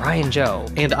reporter Ryan Joe,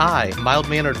 And I,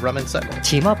 mild-mannered Ramen Sentinel.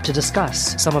 team up to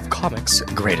discuss some of comics'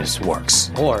 greatest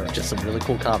works. Or just some really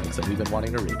cool comics that we've been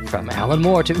wanting to read. From Alan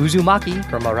Moore to Uzumaki,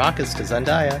 From Arrakis to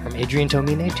Zendaya. from Adrian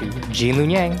Tomine to Jean Lun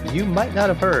Yang. You might not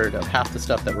have heard of half the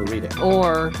stuff that we're reading.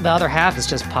 Or the other half is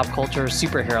just pop culture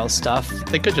superhero stuff.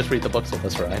 They could just read the books with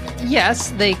us, Ryan. Yes,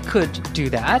 they could do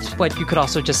that, but you could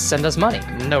also just send us money.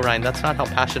 No, Ryan, that's not how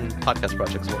passion podcast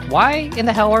projects work. Why in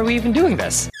the hell are we even doing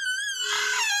this?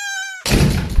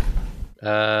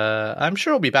 I'm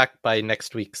sure we'll be back by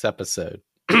next week's episode.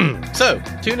 So,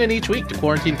 tune in each week to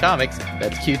Quarantine Comics.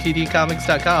 That's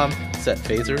QTDcomics.com. Set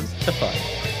phasers to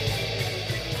fun.